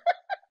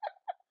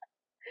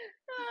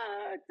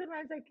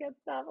 Sometimes I can't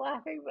stop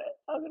laughing, but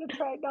I'm going to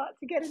try not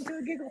to get into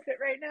a giggle fit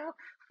right now.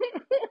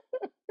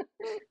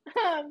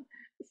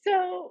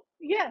 So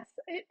yes,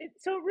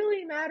 so it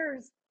really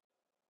matters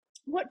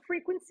what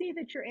frequency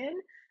that you're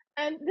in.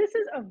 And this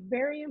is a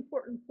very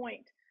important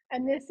point.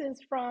 And this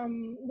is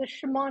from the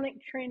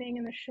shamanic training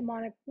and the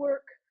shamanic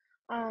work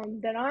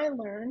that I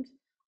learned,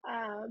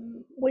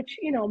 which,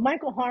 you know,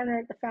 Michael Harner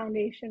at the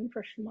Foundation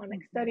for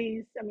Shamanic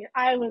Studies. I mean,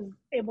 I was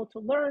able to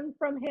learn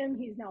from him.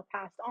 He's now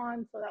passed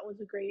on. So that was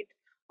a great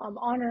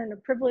honor and a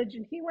privilege.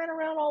 And he went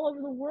around all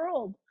over the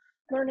world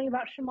learning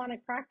about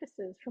shamanic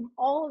practices from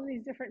all of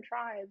these different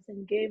tribes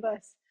and gave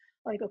us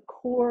like a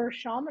core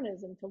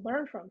shamanism to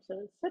learn from. So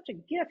it's such a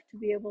gift to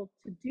be able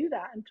to do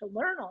that and to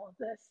learn all of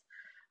this.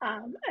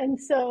 And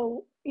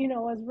so, you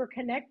know, as we're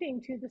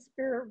connecting to the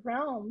spirit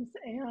realms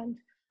and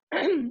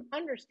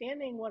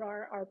understanding what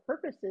our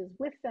purpose is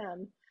with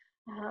them,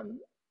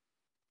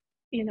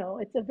 you know,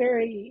 it's a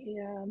very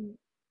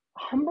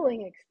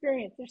humbling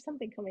experience. There's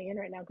something coming in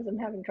right now because I'm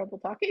having trouble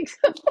talking.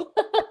 So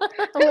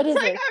what is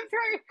like it?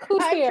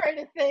 I'm trying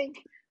to think.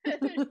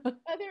 There's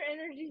other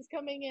energies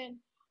coming in.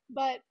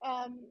 But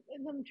I'm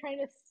trying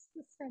to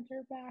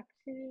center back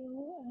to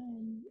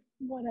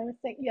what I was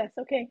saying. Yes,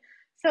 okay.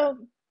 So,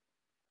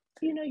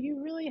 you know,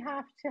 you really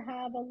have to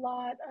have a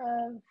lot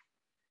of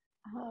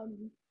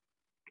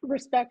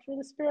respect for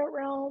the spirit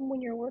realm when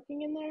you're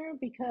working in there,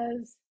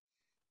 because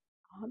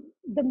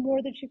the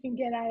more that you can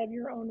get out of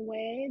your own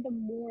way, the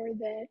more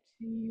that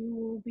you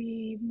will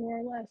be more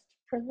or less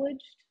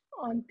privileged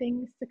on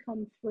things to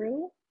come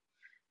through.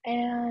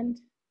 And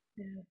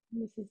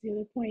this is the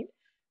other point.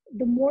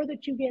 The more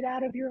that you get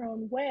out of your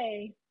own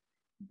way,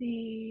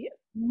 the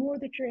more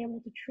that you're able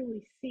to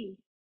truly see.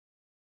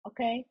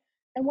 Okay?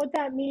 And what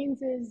that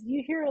means is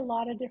you hear a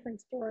lot of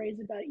different stories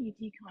about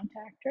ET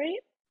contact,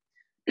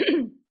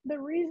 right? The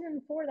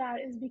reason for that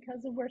is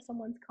because of where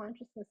someone's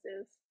consciousness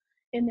is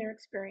in their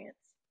experience.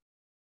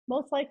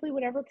 Most likely,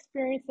 whatever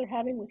experience they're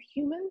having with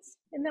humans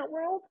in that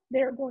world,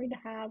 they're going to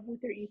have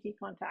with their ET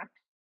contact.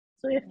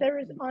 So if there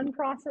is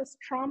unprocessed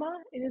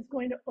trauma, it is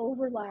going to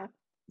overlap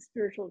the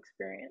spiritual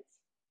experience.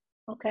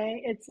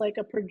 Okay, it's like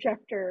a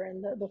projector,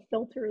 and the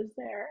filter is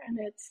there, and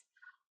it's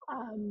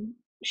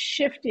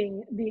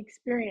shifting the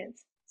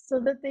experience so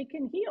that they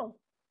can heal,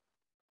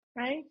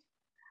 right?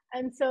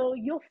 And so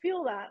you'll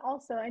feel that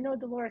also. I know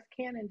Dolores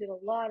Cannon did a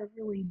lot of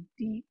really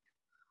deep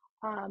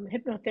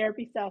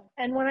hypnotherapy stuff,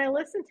 and when I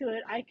listen to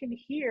it, I can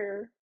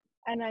hear,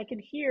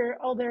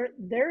 oh,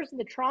 there's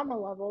the trauma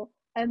level,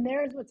 and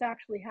there's what's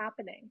actually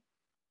happening,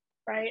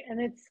 right?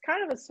 And it's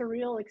kind of a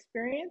surreal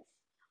experience,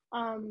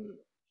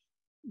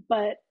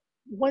 but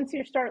once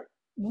you start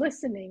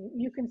listening,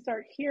 you can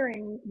start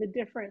hearing the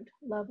different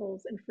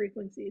levels and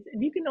frequencies,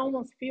 and you can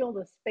almost feel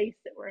the space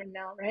that we're in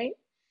now, right?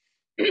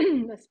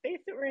 The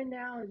space that we're in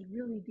now is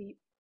really deep,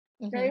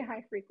 very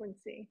high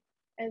frequency,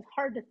 and it's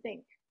hard to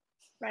think,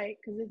 right?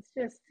 Because it's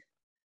just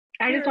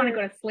I just want to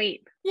go to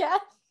sleep. Yeah.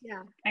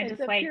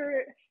 It's a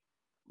pure,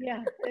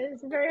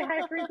 it's a very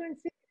high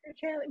frequency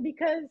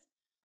because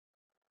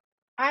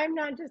I'm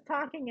not just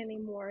talking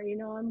anymore,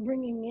 I'm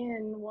bringing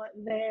in what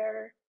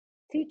they're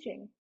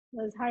teaching,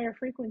 those higher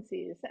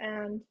frequencies.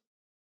 And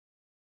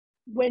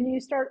when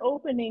you start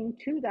opening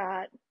to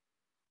that,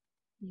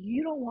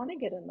 you don't want to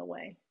get in the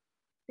way,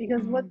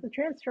 because what the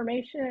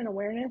transformation and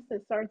awareness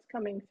that starts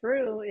coming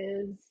through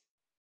is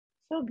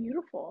so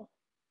beautiful.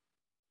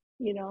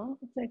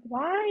 It's like,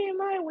 why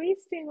am I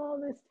wasting all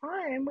this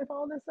time with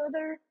all this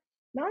other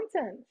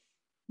nonsense?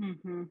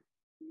 Mm-hmm.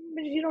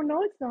 But you don't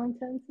know it's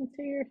nonsense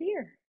until you're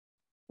here.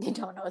 You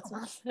don't know it's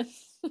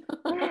nonsense. You're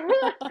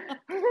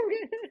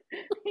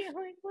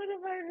like, what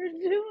have I been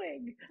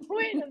doing?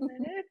 Wait a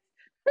minute.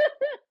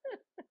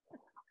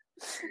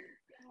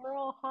 We're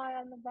all high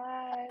on the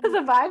vibes.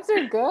 The vibes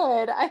are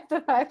good.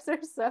 The vibes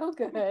are so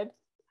good.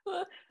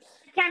 I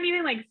can't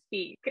even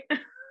speak.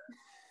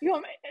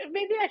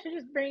 Maybe I should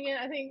just bring in,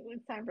 I think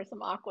it's time for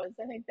some aquas.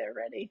 I think they're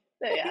ready.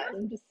 Yeah,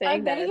 I'm just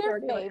saying Are that. they It's your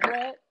already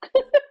favorite?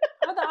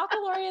 Are the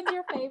Aqualorians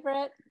your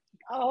favorite?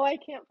 Oh, I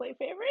can't play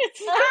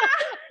favorites.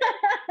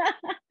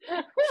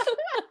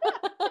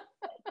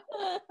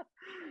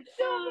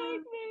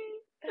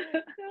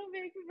 Don't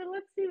make me. But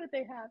let's see what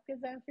they have,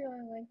 because I'm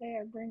feeling like they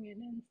are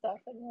bringing in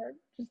stuff and we're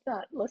just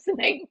not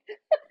listening.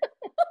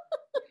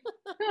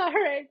 All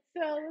right,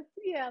 so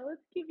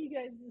let's give you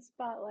guys the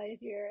spotlight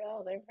here.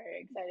 Oh, they're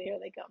very excited. Here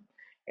they come.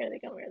 Here they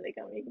come. Here they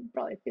come. You can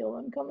probably feel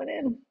them coming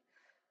in.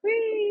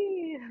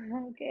 Whee!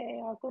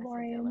 Okay,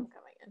 Aqualorians.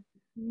 Coming in.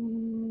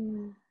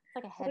 It's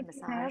like a head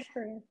massage. massage. Have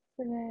for us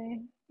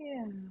today.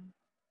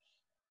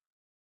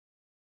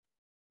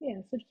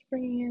 So just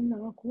bringing in the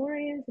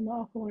Aqualorians and the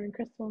Aqualorian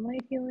crystal and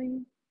light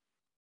healing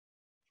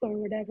for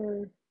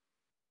whatever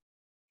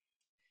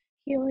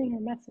healing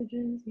or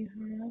messages you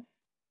have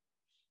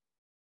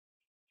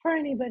for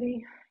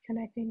anybody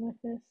connecting with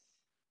this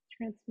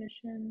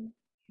transmission.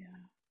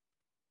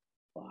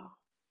 Wow.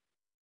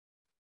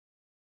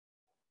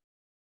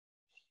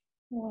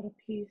 A lot of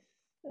peace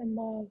and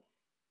love.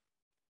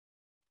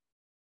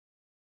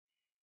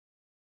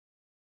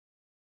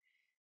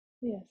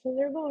 So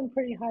they're going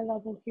pretty high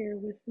level here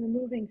with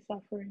removing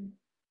suffering.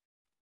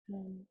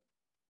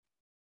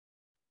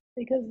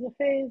 Because the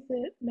phase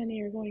that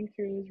many are going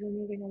through is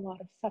removing a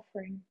lot of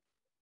suffering.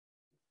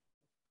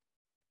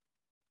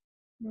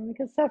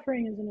 Because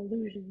suffering is an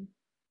illusion.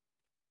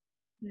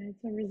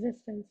 It's a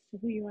resistance to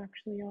who you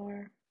actually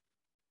are,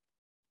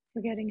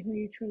 forgetting who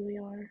you truly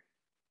are.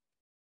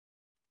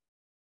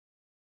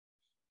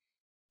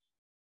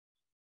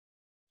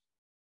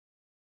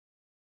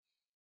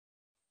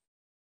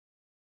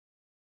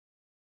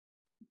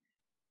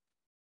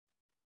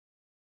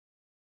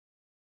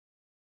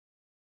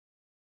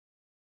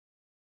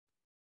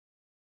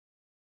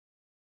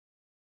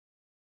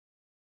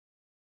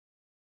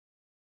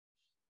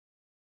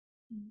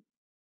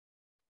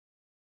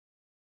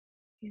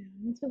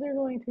 And so they're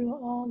going through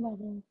all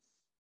levels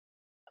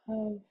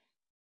of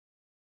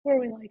where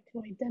we like to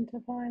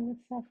identify with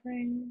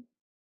suffering,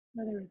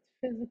 whether it's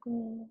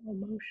physical,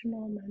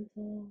 emotional,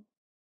 mental,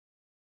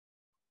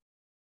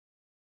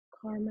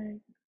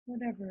 karmic,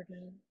 whatever it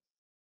is.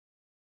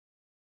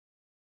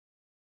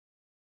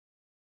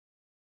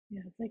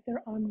 It's like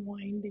they're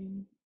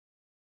unwinding,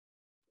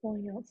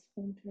 pulling out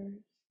splinters.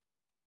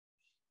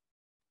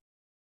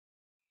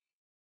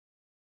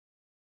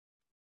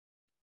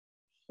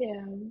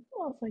 I'm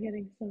also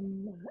getting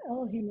some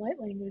Elohim light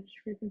language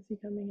frequency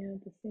coming in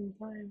at the same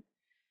time.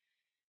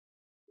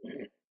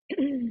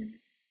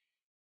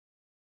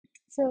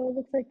 So it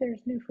looks like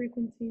there's new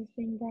frequencies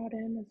being brought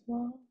in as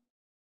well,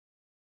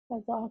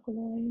 as the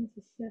Aqualorians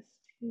assist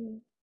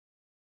to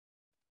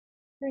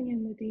bring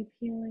in the deep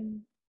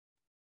healing.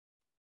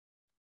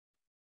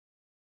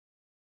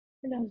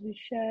 And as we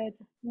shed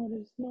what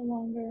is no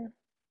longer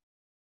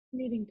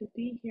needing to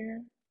be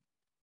here,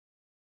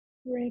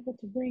 we're able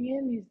to bring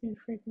in these new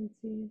frequencies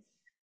to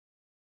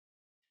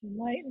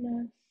enlighten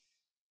us,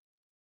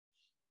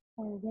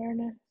 our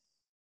awareness,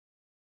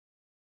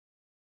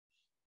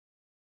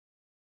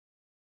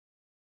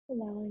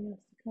 allowing us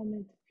to come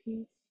into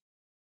peace.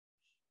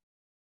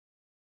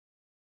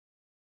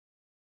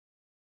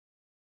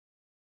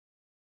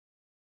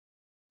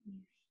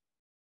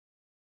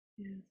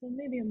 Yeah, so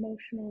maybe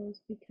emotional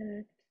as we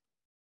connect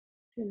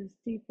to this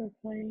deeper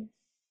place,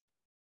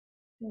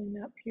 feeling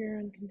that pure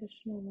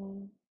unconditional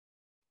love.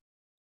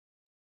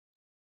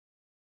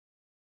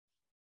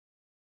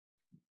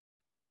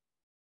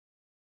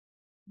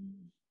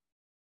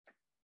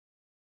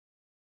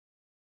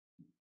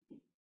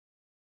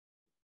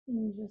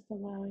 And just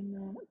allowing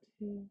that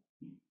to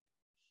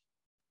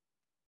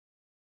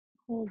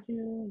hold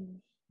you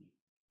and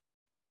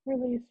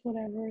release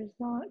whatever is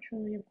not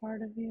truly a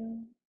part of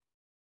you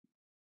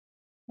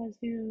as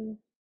you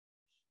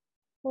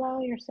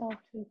allow yourself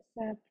to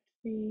accept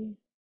the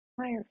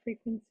higher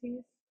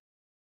frequencies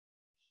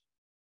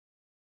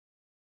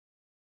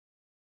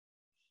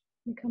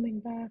and coming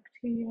back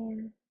to your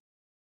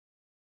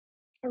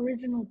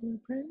original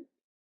blueprint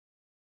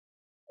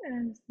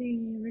as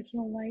the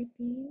original light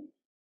being,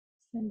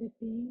 ascended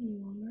being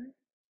you are.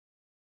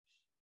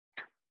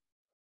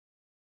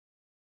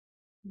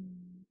 Mm.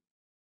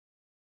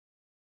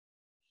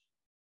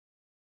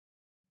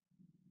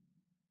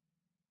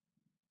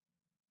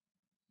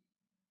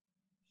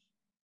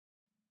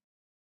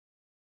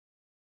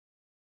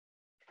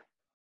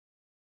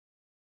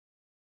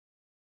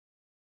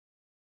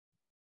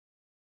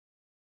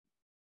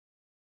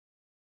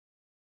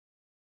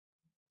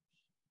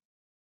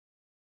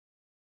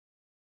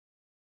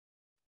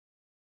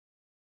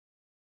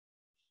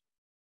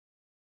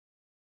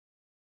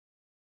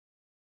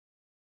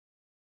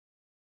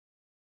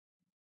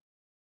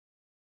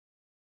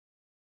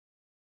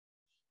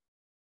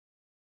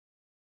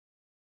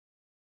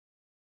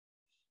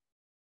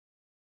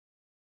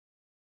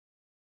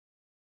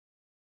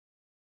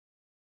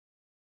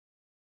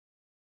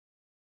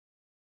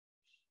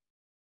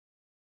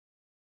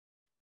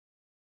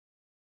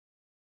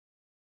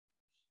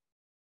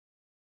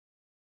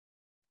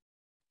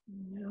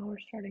 Now we're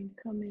starting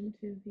to come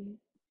into the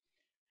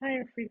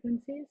higher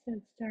frequencies, so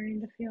it's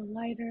starting to feel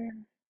lighter.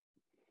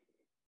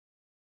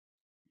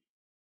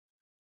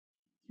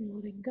 So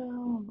letting go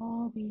of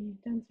all the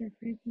denser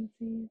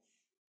frequencies.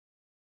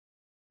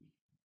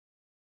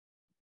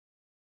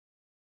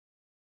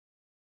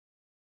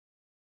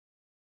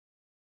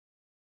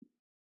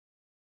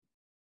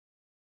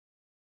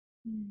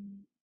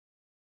 Mm.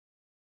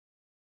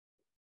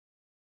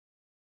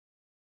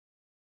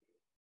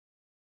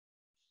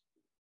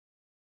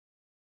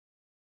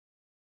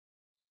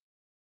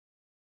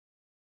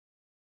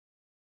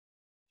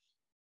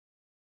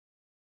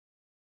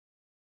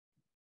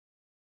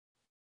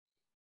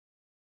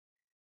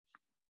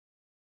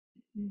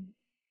 Mm.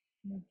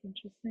 That's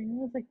interesting.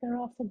 It was like they're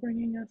also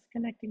bringing us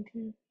connecting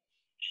to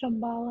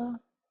Shambhala,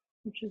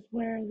 which is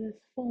where this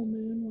full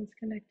moon was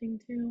connecting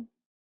to.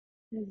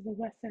 It is the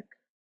Wesak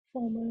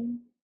full moon,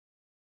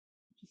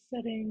 which is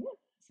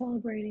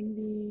celebrating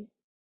the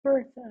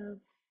birth of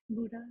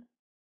Buddha.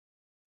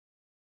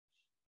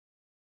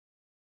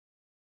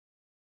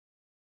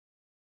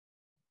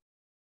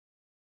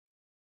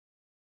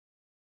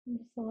 And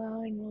just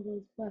allowing all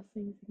those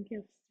blessings and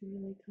gifts to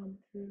really come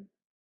through.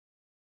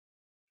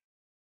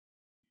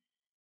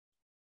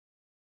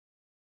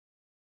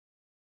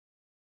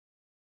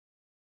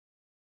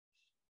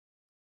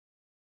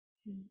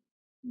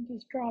 And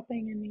just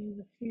dropping any of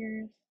the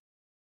fears,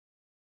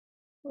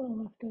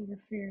 little leftover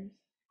fears.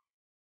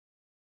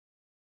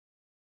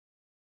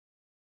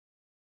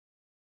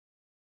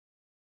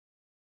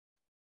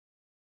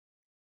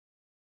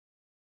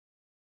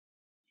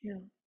 Yeah,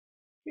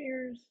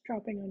 fears,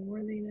 dropping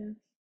unworthiness.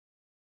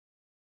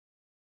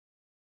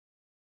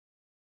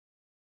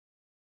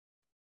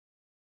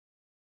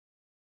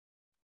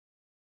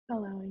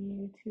 Allowing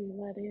you to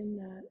let in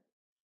that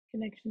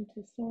connection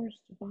to Source,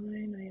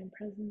 Divine, I Am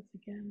Presence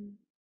again.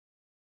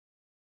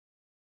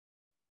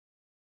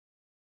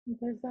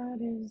 Because that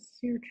is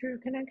your true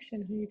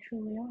connection, who you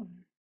truly are.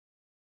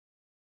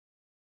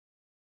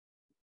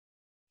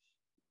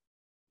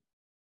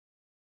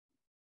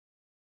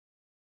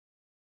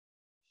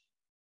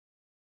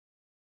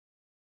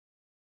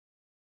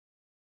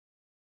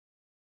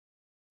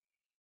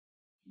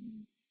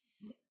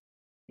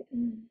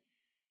 Mhm.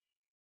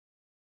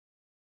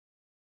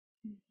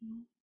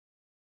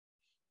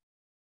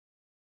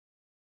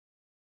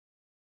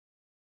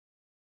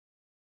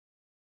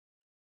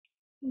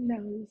 No,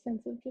 the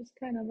sense of just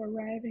kind of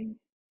arriving,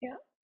 yeah,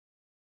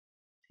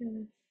 to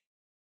this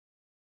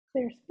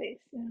clear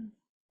space. Yeah,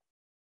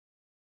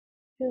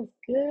 feels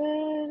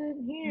good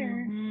in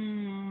here.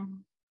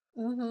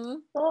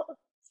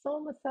 Soul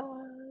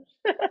massage.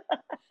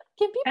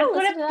 Can people That's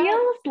what listen it to that?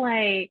 feels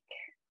like.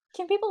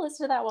 Can people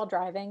listen to that while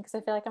driving? Because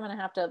I feel like I'm gonna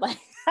have to like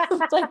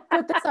like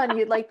put this on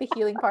you, like the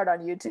healing part on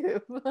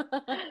YouTube.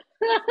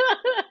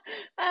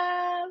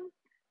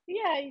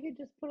 Yeah, you could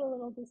just put a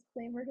little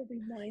disclaimer to be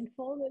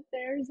mindful that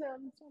there's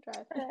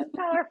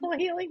powerful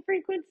healing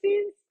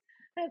frequencies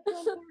at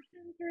some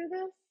portion through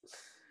this.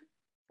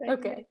 So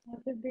Okay.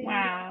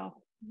 Wow.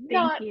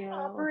 Not Thank you.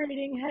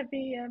 operating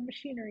heavy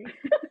machinery.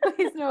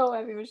 Please no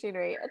heavy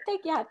machinery.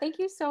 Thank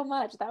you so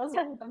much. That was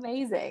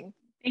amazing.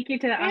 Thank you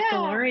to the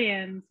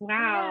Aquilorians.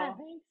 Wow.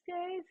 Yeah, thanks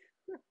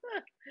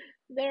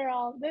guys.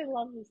 they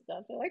love this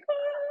stuff. They're like,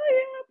 oh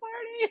yeah,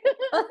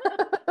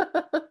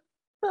 party.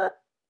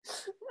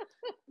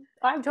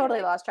 I've totally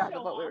like, lost track of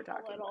show what we were off a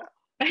talking little. about.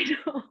 I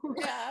know.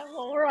 Yeah,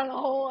 well, we're on a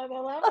whole other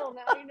level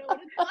now. You know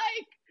what it's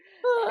like.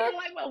 And you're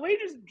like, well, we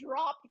just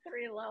dropped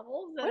 3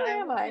 levels that Where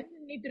am I?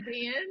 didn't need to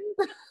be in.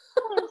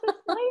 Oh, it's just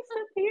nice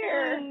up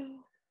here.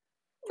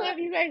 Have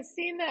you guys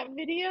seen that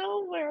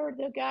video where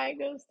the guy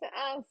goes to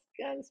ask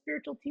the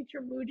spiritual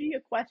teacher Muji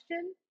a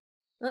question?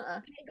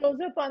 He goes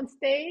up on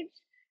stage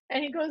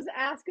and he goes to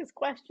ask his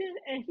question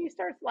and he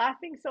starts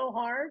laughing so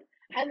hard,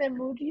 and then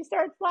Muji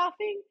starts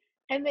laughing,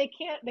 and they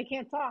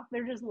can't talk.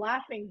 They're just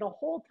laughing the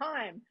whole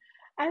time.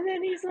 And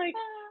then he's like,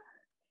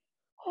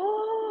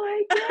 oh,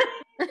 I get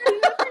it. And then they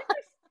just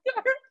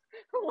start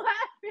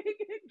laughing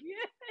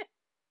again.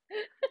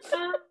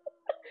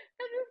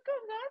 And this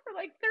goes on for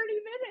like 30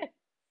 minutes.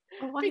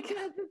 Oh my Because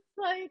God. it's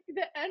like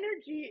the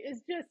energy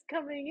is just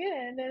coming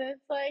in, and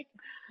it's like,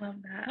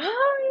 Love that.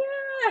 oh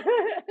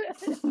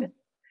yeah.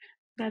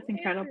 That's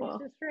incredible.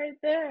 It's just right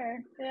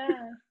there.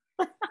 Yeah.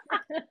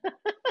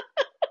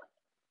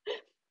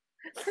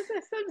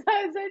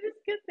 Sometimes I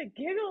just get the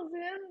giggles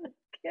in and I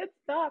can't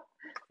stop.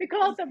 We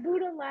call it the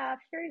Buddha laugh.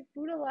 Sherry's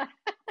Buddha laugh.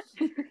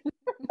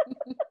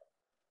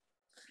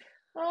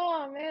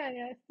 Oh man,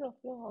 yeah, I still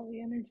feel all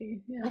the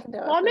energy. Yeah.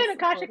 Well, I'm in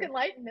Akashic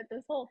Enlightenment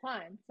this whole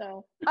time,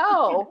 so.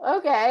 Oh,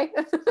 okay.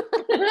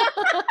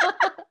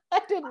 I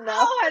didn't know.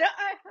 Oh, I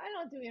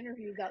don't do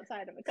interviews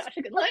outside of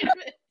Akashic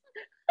Enlightenment.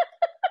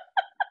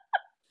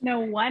 No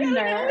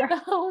wonder.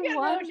 No You know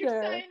what you're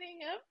wonder.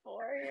 signing up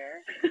for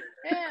here.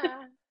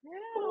 Yeah.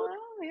 Well,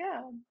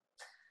 yeah.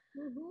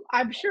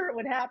 I'm sure it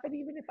would happen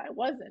even if I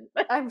wasn't.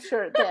 But I'm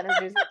sure the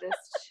energies would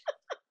just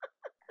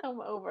come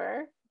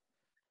over.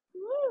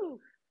 woo.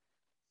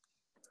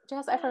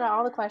 Jess, I forgot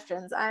all the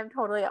questions. I'm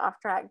totally off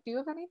track. Do you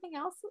have anything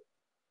else?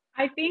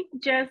 I think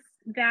just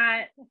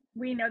that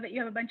we know that you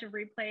have a bunch of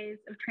replays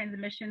of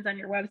transmissions on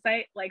your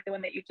website, like the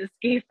one that you just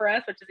gave for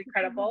us, which is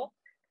incredible.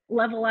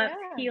 Level ups,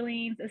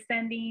 healings,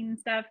 ascending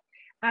stuff,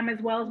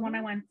 as well as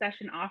one-on-one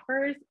session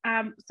offers.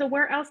 So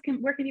where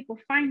can people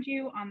find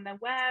you on the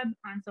web,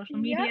 on social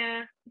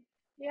media?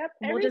 Yep.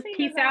 We'll just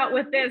peace out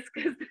with this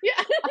because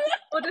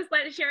we'll just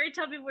let Sherry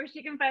tell people where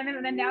she can find them,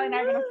 and then Natalie and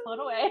I are going to float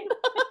away.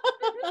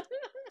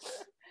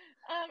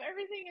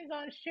 Everything is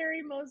on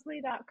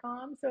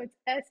sherrymosley.com. So it's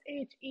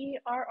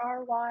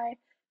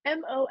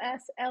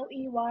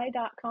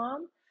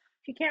SherryMosley.com.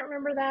 If you can't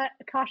remember that,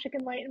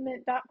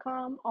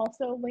 AkashicEnlightenment.com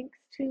also links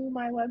to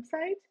my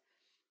website.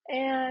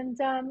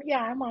 And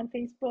I'm on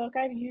Facebook.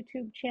 I have a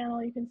YouTube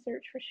channel. You can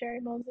search for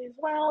Sherry Mosley as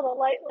well. The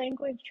light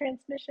language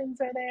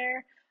transmissions are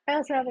there. I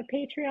also have a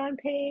Patreon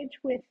page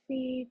with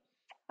the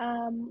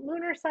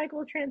lunar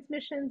cycle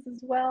transmissions,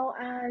 as well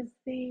as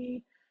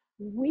the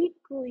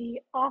weekly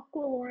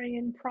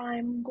Aqualorian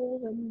Prime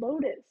Golden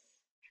Lotus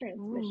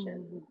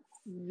transmissions.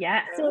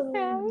 Yes. So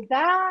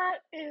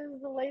that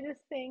is the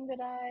latest thing that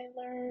I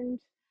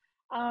learned,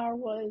 I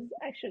would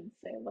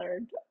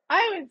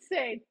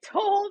say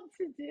told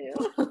to do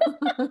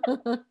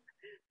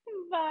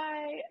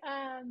by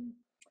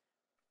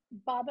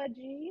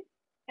Babaji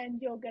and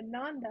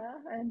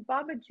Yogananda. And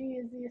Babaji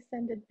is the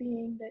ascended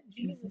being that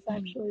Jesus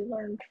actually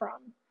learned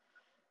from.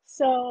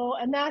 So,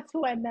 and that's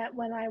who I met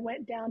when I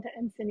went down to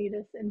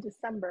Encinitas in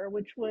December,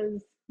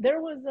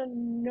 there was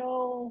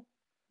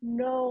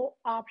no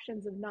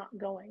options of not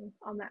going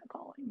on that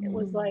calling. It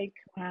was like,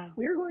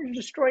 we're going to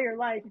destroy your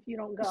life if you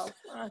don't go.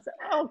 And I said,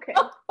 okay.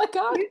 Oh my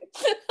God.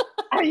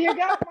 You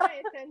got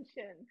my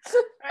attention,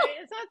 right?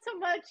 It's not so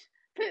much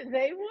that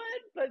they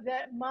would, but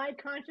that my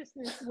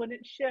consciousness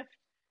wouldn't shift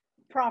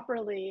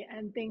properly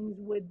and things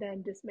would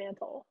then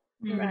dismantle,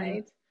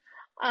 right?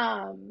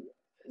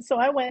 So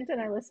I went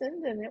and I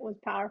listened, and it was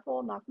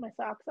powerful. Knocked my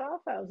socks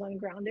off. I was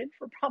ungrounded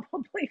for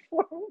probably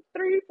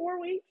 3-4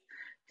 weeks,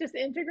 just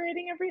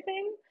integrating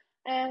everything.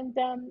 And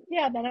then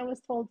I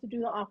was told to do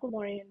the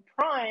Aqualorian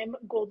Prime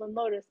Golden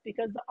Lotus,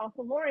 because the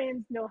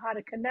Aqualorians know how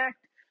to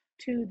connect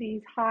to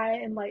these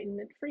high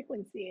enlightenment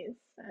frequencies,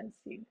 as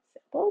you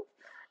sampled.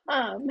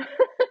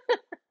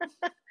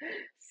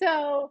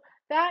 So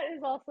that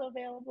is also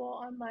available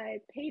on my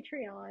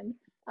Patreon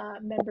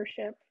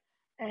membership,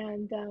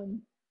 and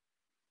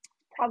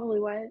probably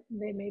why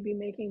they may be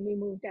making me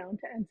move down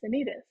to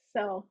Encinitas.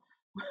 So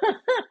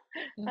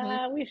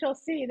we shall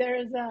see.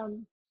 There's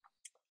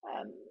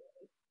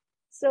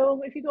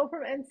so if you go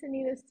from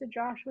Encinitas to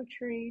Joshua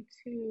Tree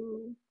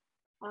to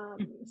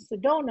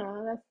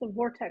Sedona, that's the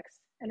vortex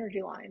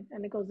energy line,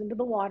 and it goes into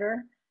the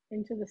water,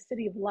 into the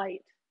city of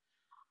light,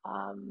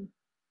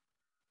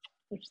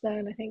 which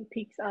then I think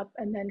peaks up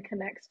and then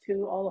connects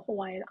to all the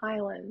Hawaiian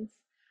Islands.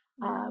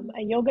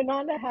 And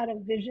Yogananda had a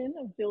vision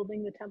of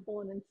building the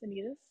temple in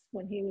Encinitas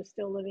when he was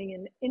still living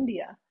in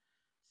India.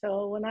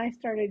 So when I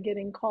started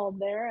getting called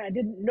there, I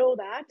didn't know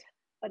that,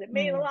 but it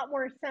made a lot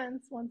more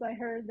sense once I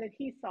heard that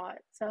he saw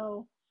it.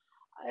 So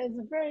it's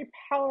a very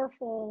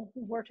powerful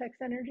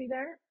vortex energy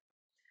there.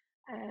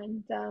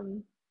 And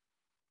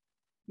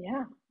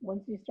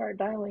once you start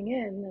dialing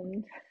in,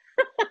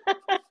 and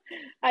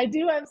I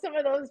do have some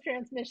of those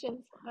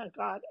transmissions. Oh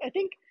God, I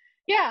think,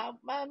 yeah,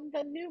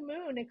 the new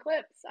moon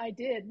eclipse I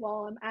did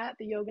while I'm at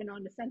the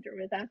Yogananda Center,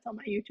 but that's on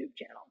my YouTube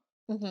channel.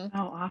 Mm-hmm.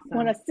 Oh, awesome.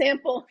 Want to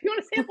sample? If you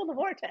want to sample the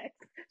vortex,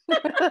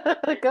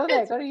 go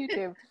there. Go to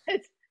YouTube.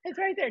 It's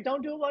right there.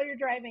 Don't do it while you're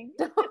driving.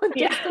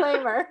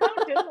 Disclaimer.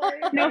 Don't do it while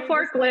you're No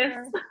driving.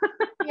 forklifts.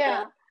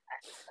 Yeah.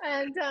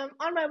 And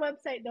on my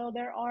website, though,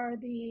 there are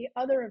the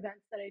other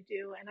events that I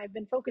do, and I've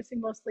been focusing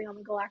mostly on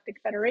the Galactic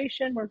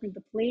Federation, working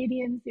with the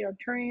Pleiadians, the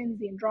Arcturians,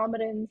 the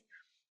Andromedans,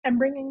 and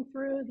bringing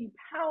through the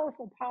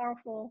powerful,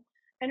 powerful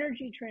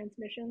energy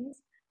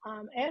transmissions,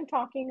 and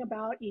talking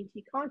about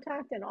ET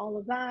contact and all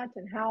of that,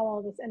 and how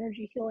all this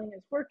energy healing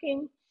is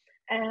working.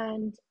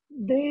 And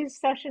these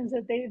sessions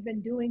that they've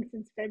been doing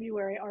since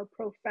February are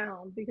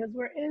profound because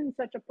we're in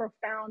such a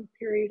profound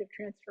period of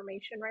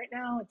transformation right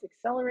now. It's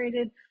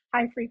accelerated,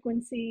 high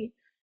frequency.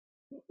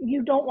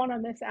 You don't want to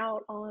miss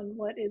out on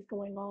what is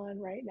going on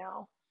right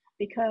now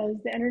because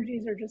the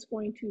energies are just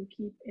going to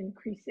keep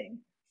increasing.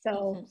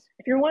 So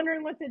if you're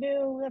wondering what to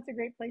do, that's a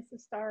great place to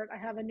start. I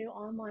have a new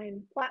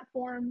online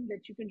platform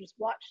that you can just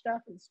watch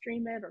stuff and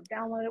stream it or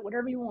download it,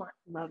 whatever you want.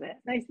 Love it.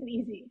 Nice and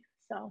easy.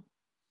 So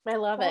I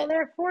love it's all it.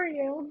 there for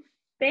you.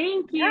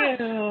 Thank you.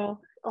 Yeah.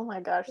 Oh my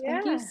gosh.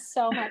 Thank you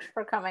so much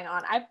for coming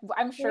on.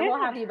 I'm sure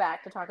we'll have you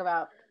back to talk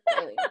about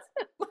aliens.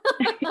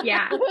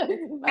 Yeah.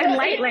 And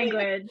light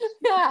language.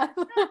 Yeah.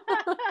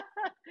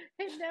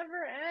 It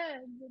never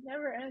ends. It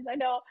never ends. I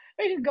know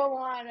I could go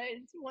on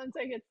once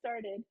I get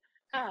started.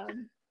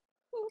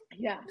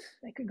 Yeah,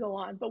 I could go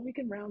on, but we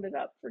can round it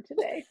up for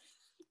today.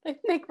 I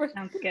think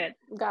Sounds good.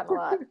 we've gotten a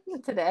lot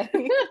today.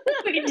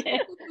 We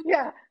did.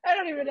 Yeah,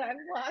 I've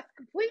lost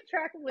complete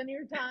track of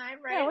linear time,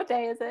 right? Yeah, what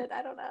day is it?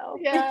 I don't know.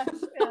 Yeah.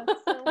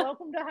 So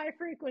welcome to High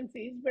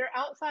Frequencies. We're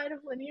outside of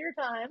linear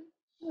time.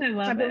 I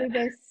love I believe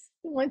it.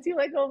 once you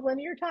let go of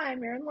linear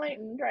time, you're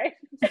enlightened, right?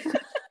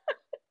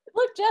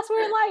 Look, Jess,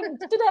 we're enlightened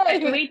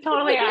today. We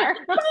totally are.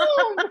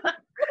 Boom!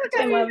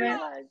 I love it.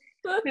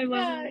 I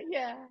love it.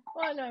 Yeah.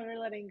 Well, no, we're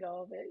letting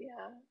go of it.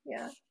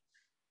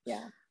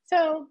 Yeah.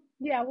 So,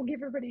 yeah, we'll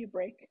give everybody a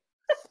break.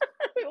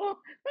 we won't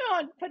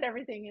put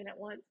everything in at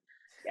once.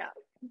 Yeah.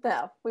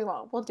 No, we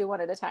won't. We'll do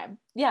one at a time.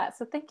 Yeah.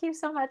 So thank you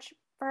so much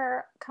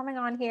for coming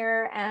on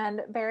here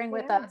and bearing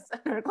with us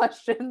and our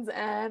questions.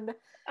 And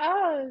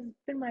it's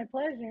been my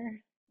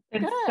pleasure.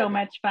 It's so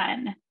much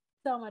fun.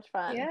 So much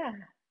fun. Yeah.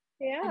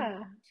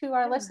 And to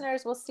our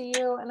listeners, we'll see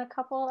you in a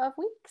couple of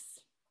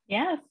weeks.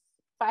 Yes.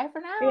 Bye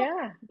for now.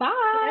 Yeah.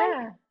 Bye.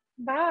 Yeah.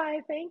 Bye.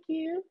 Thank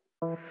you.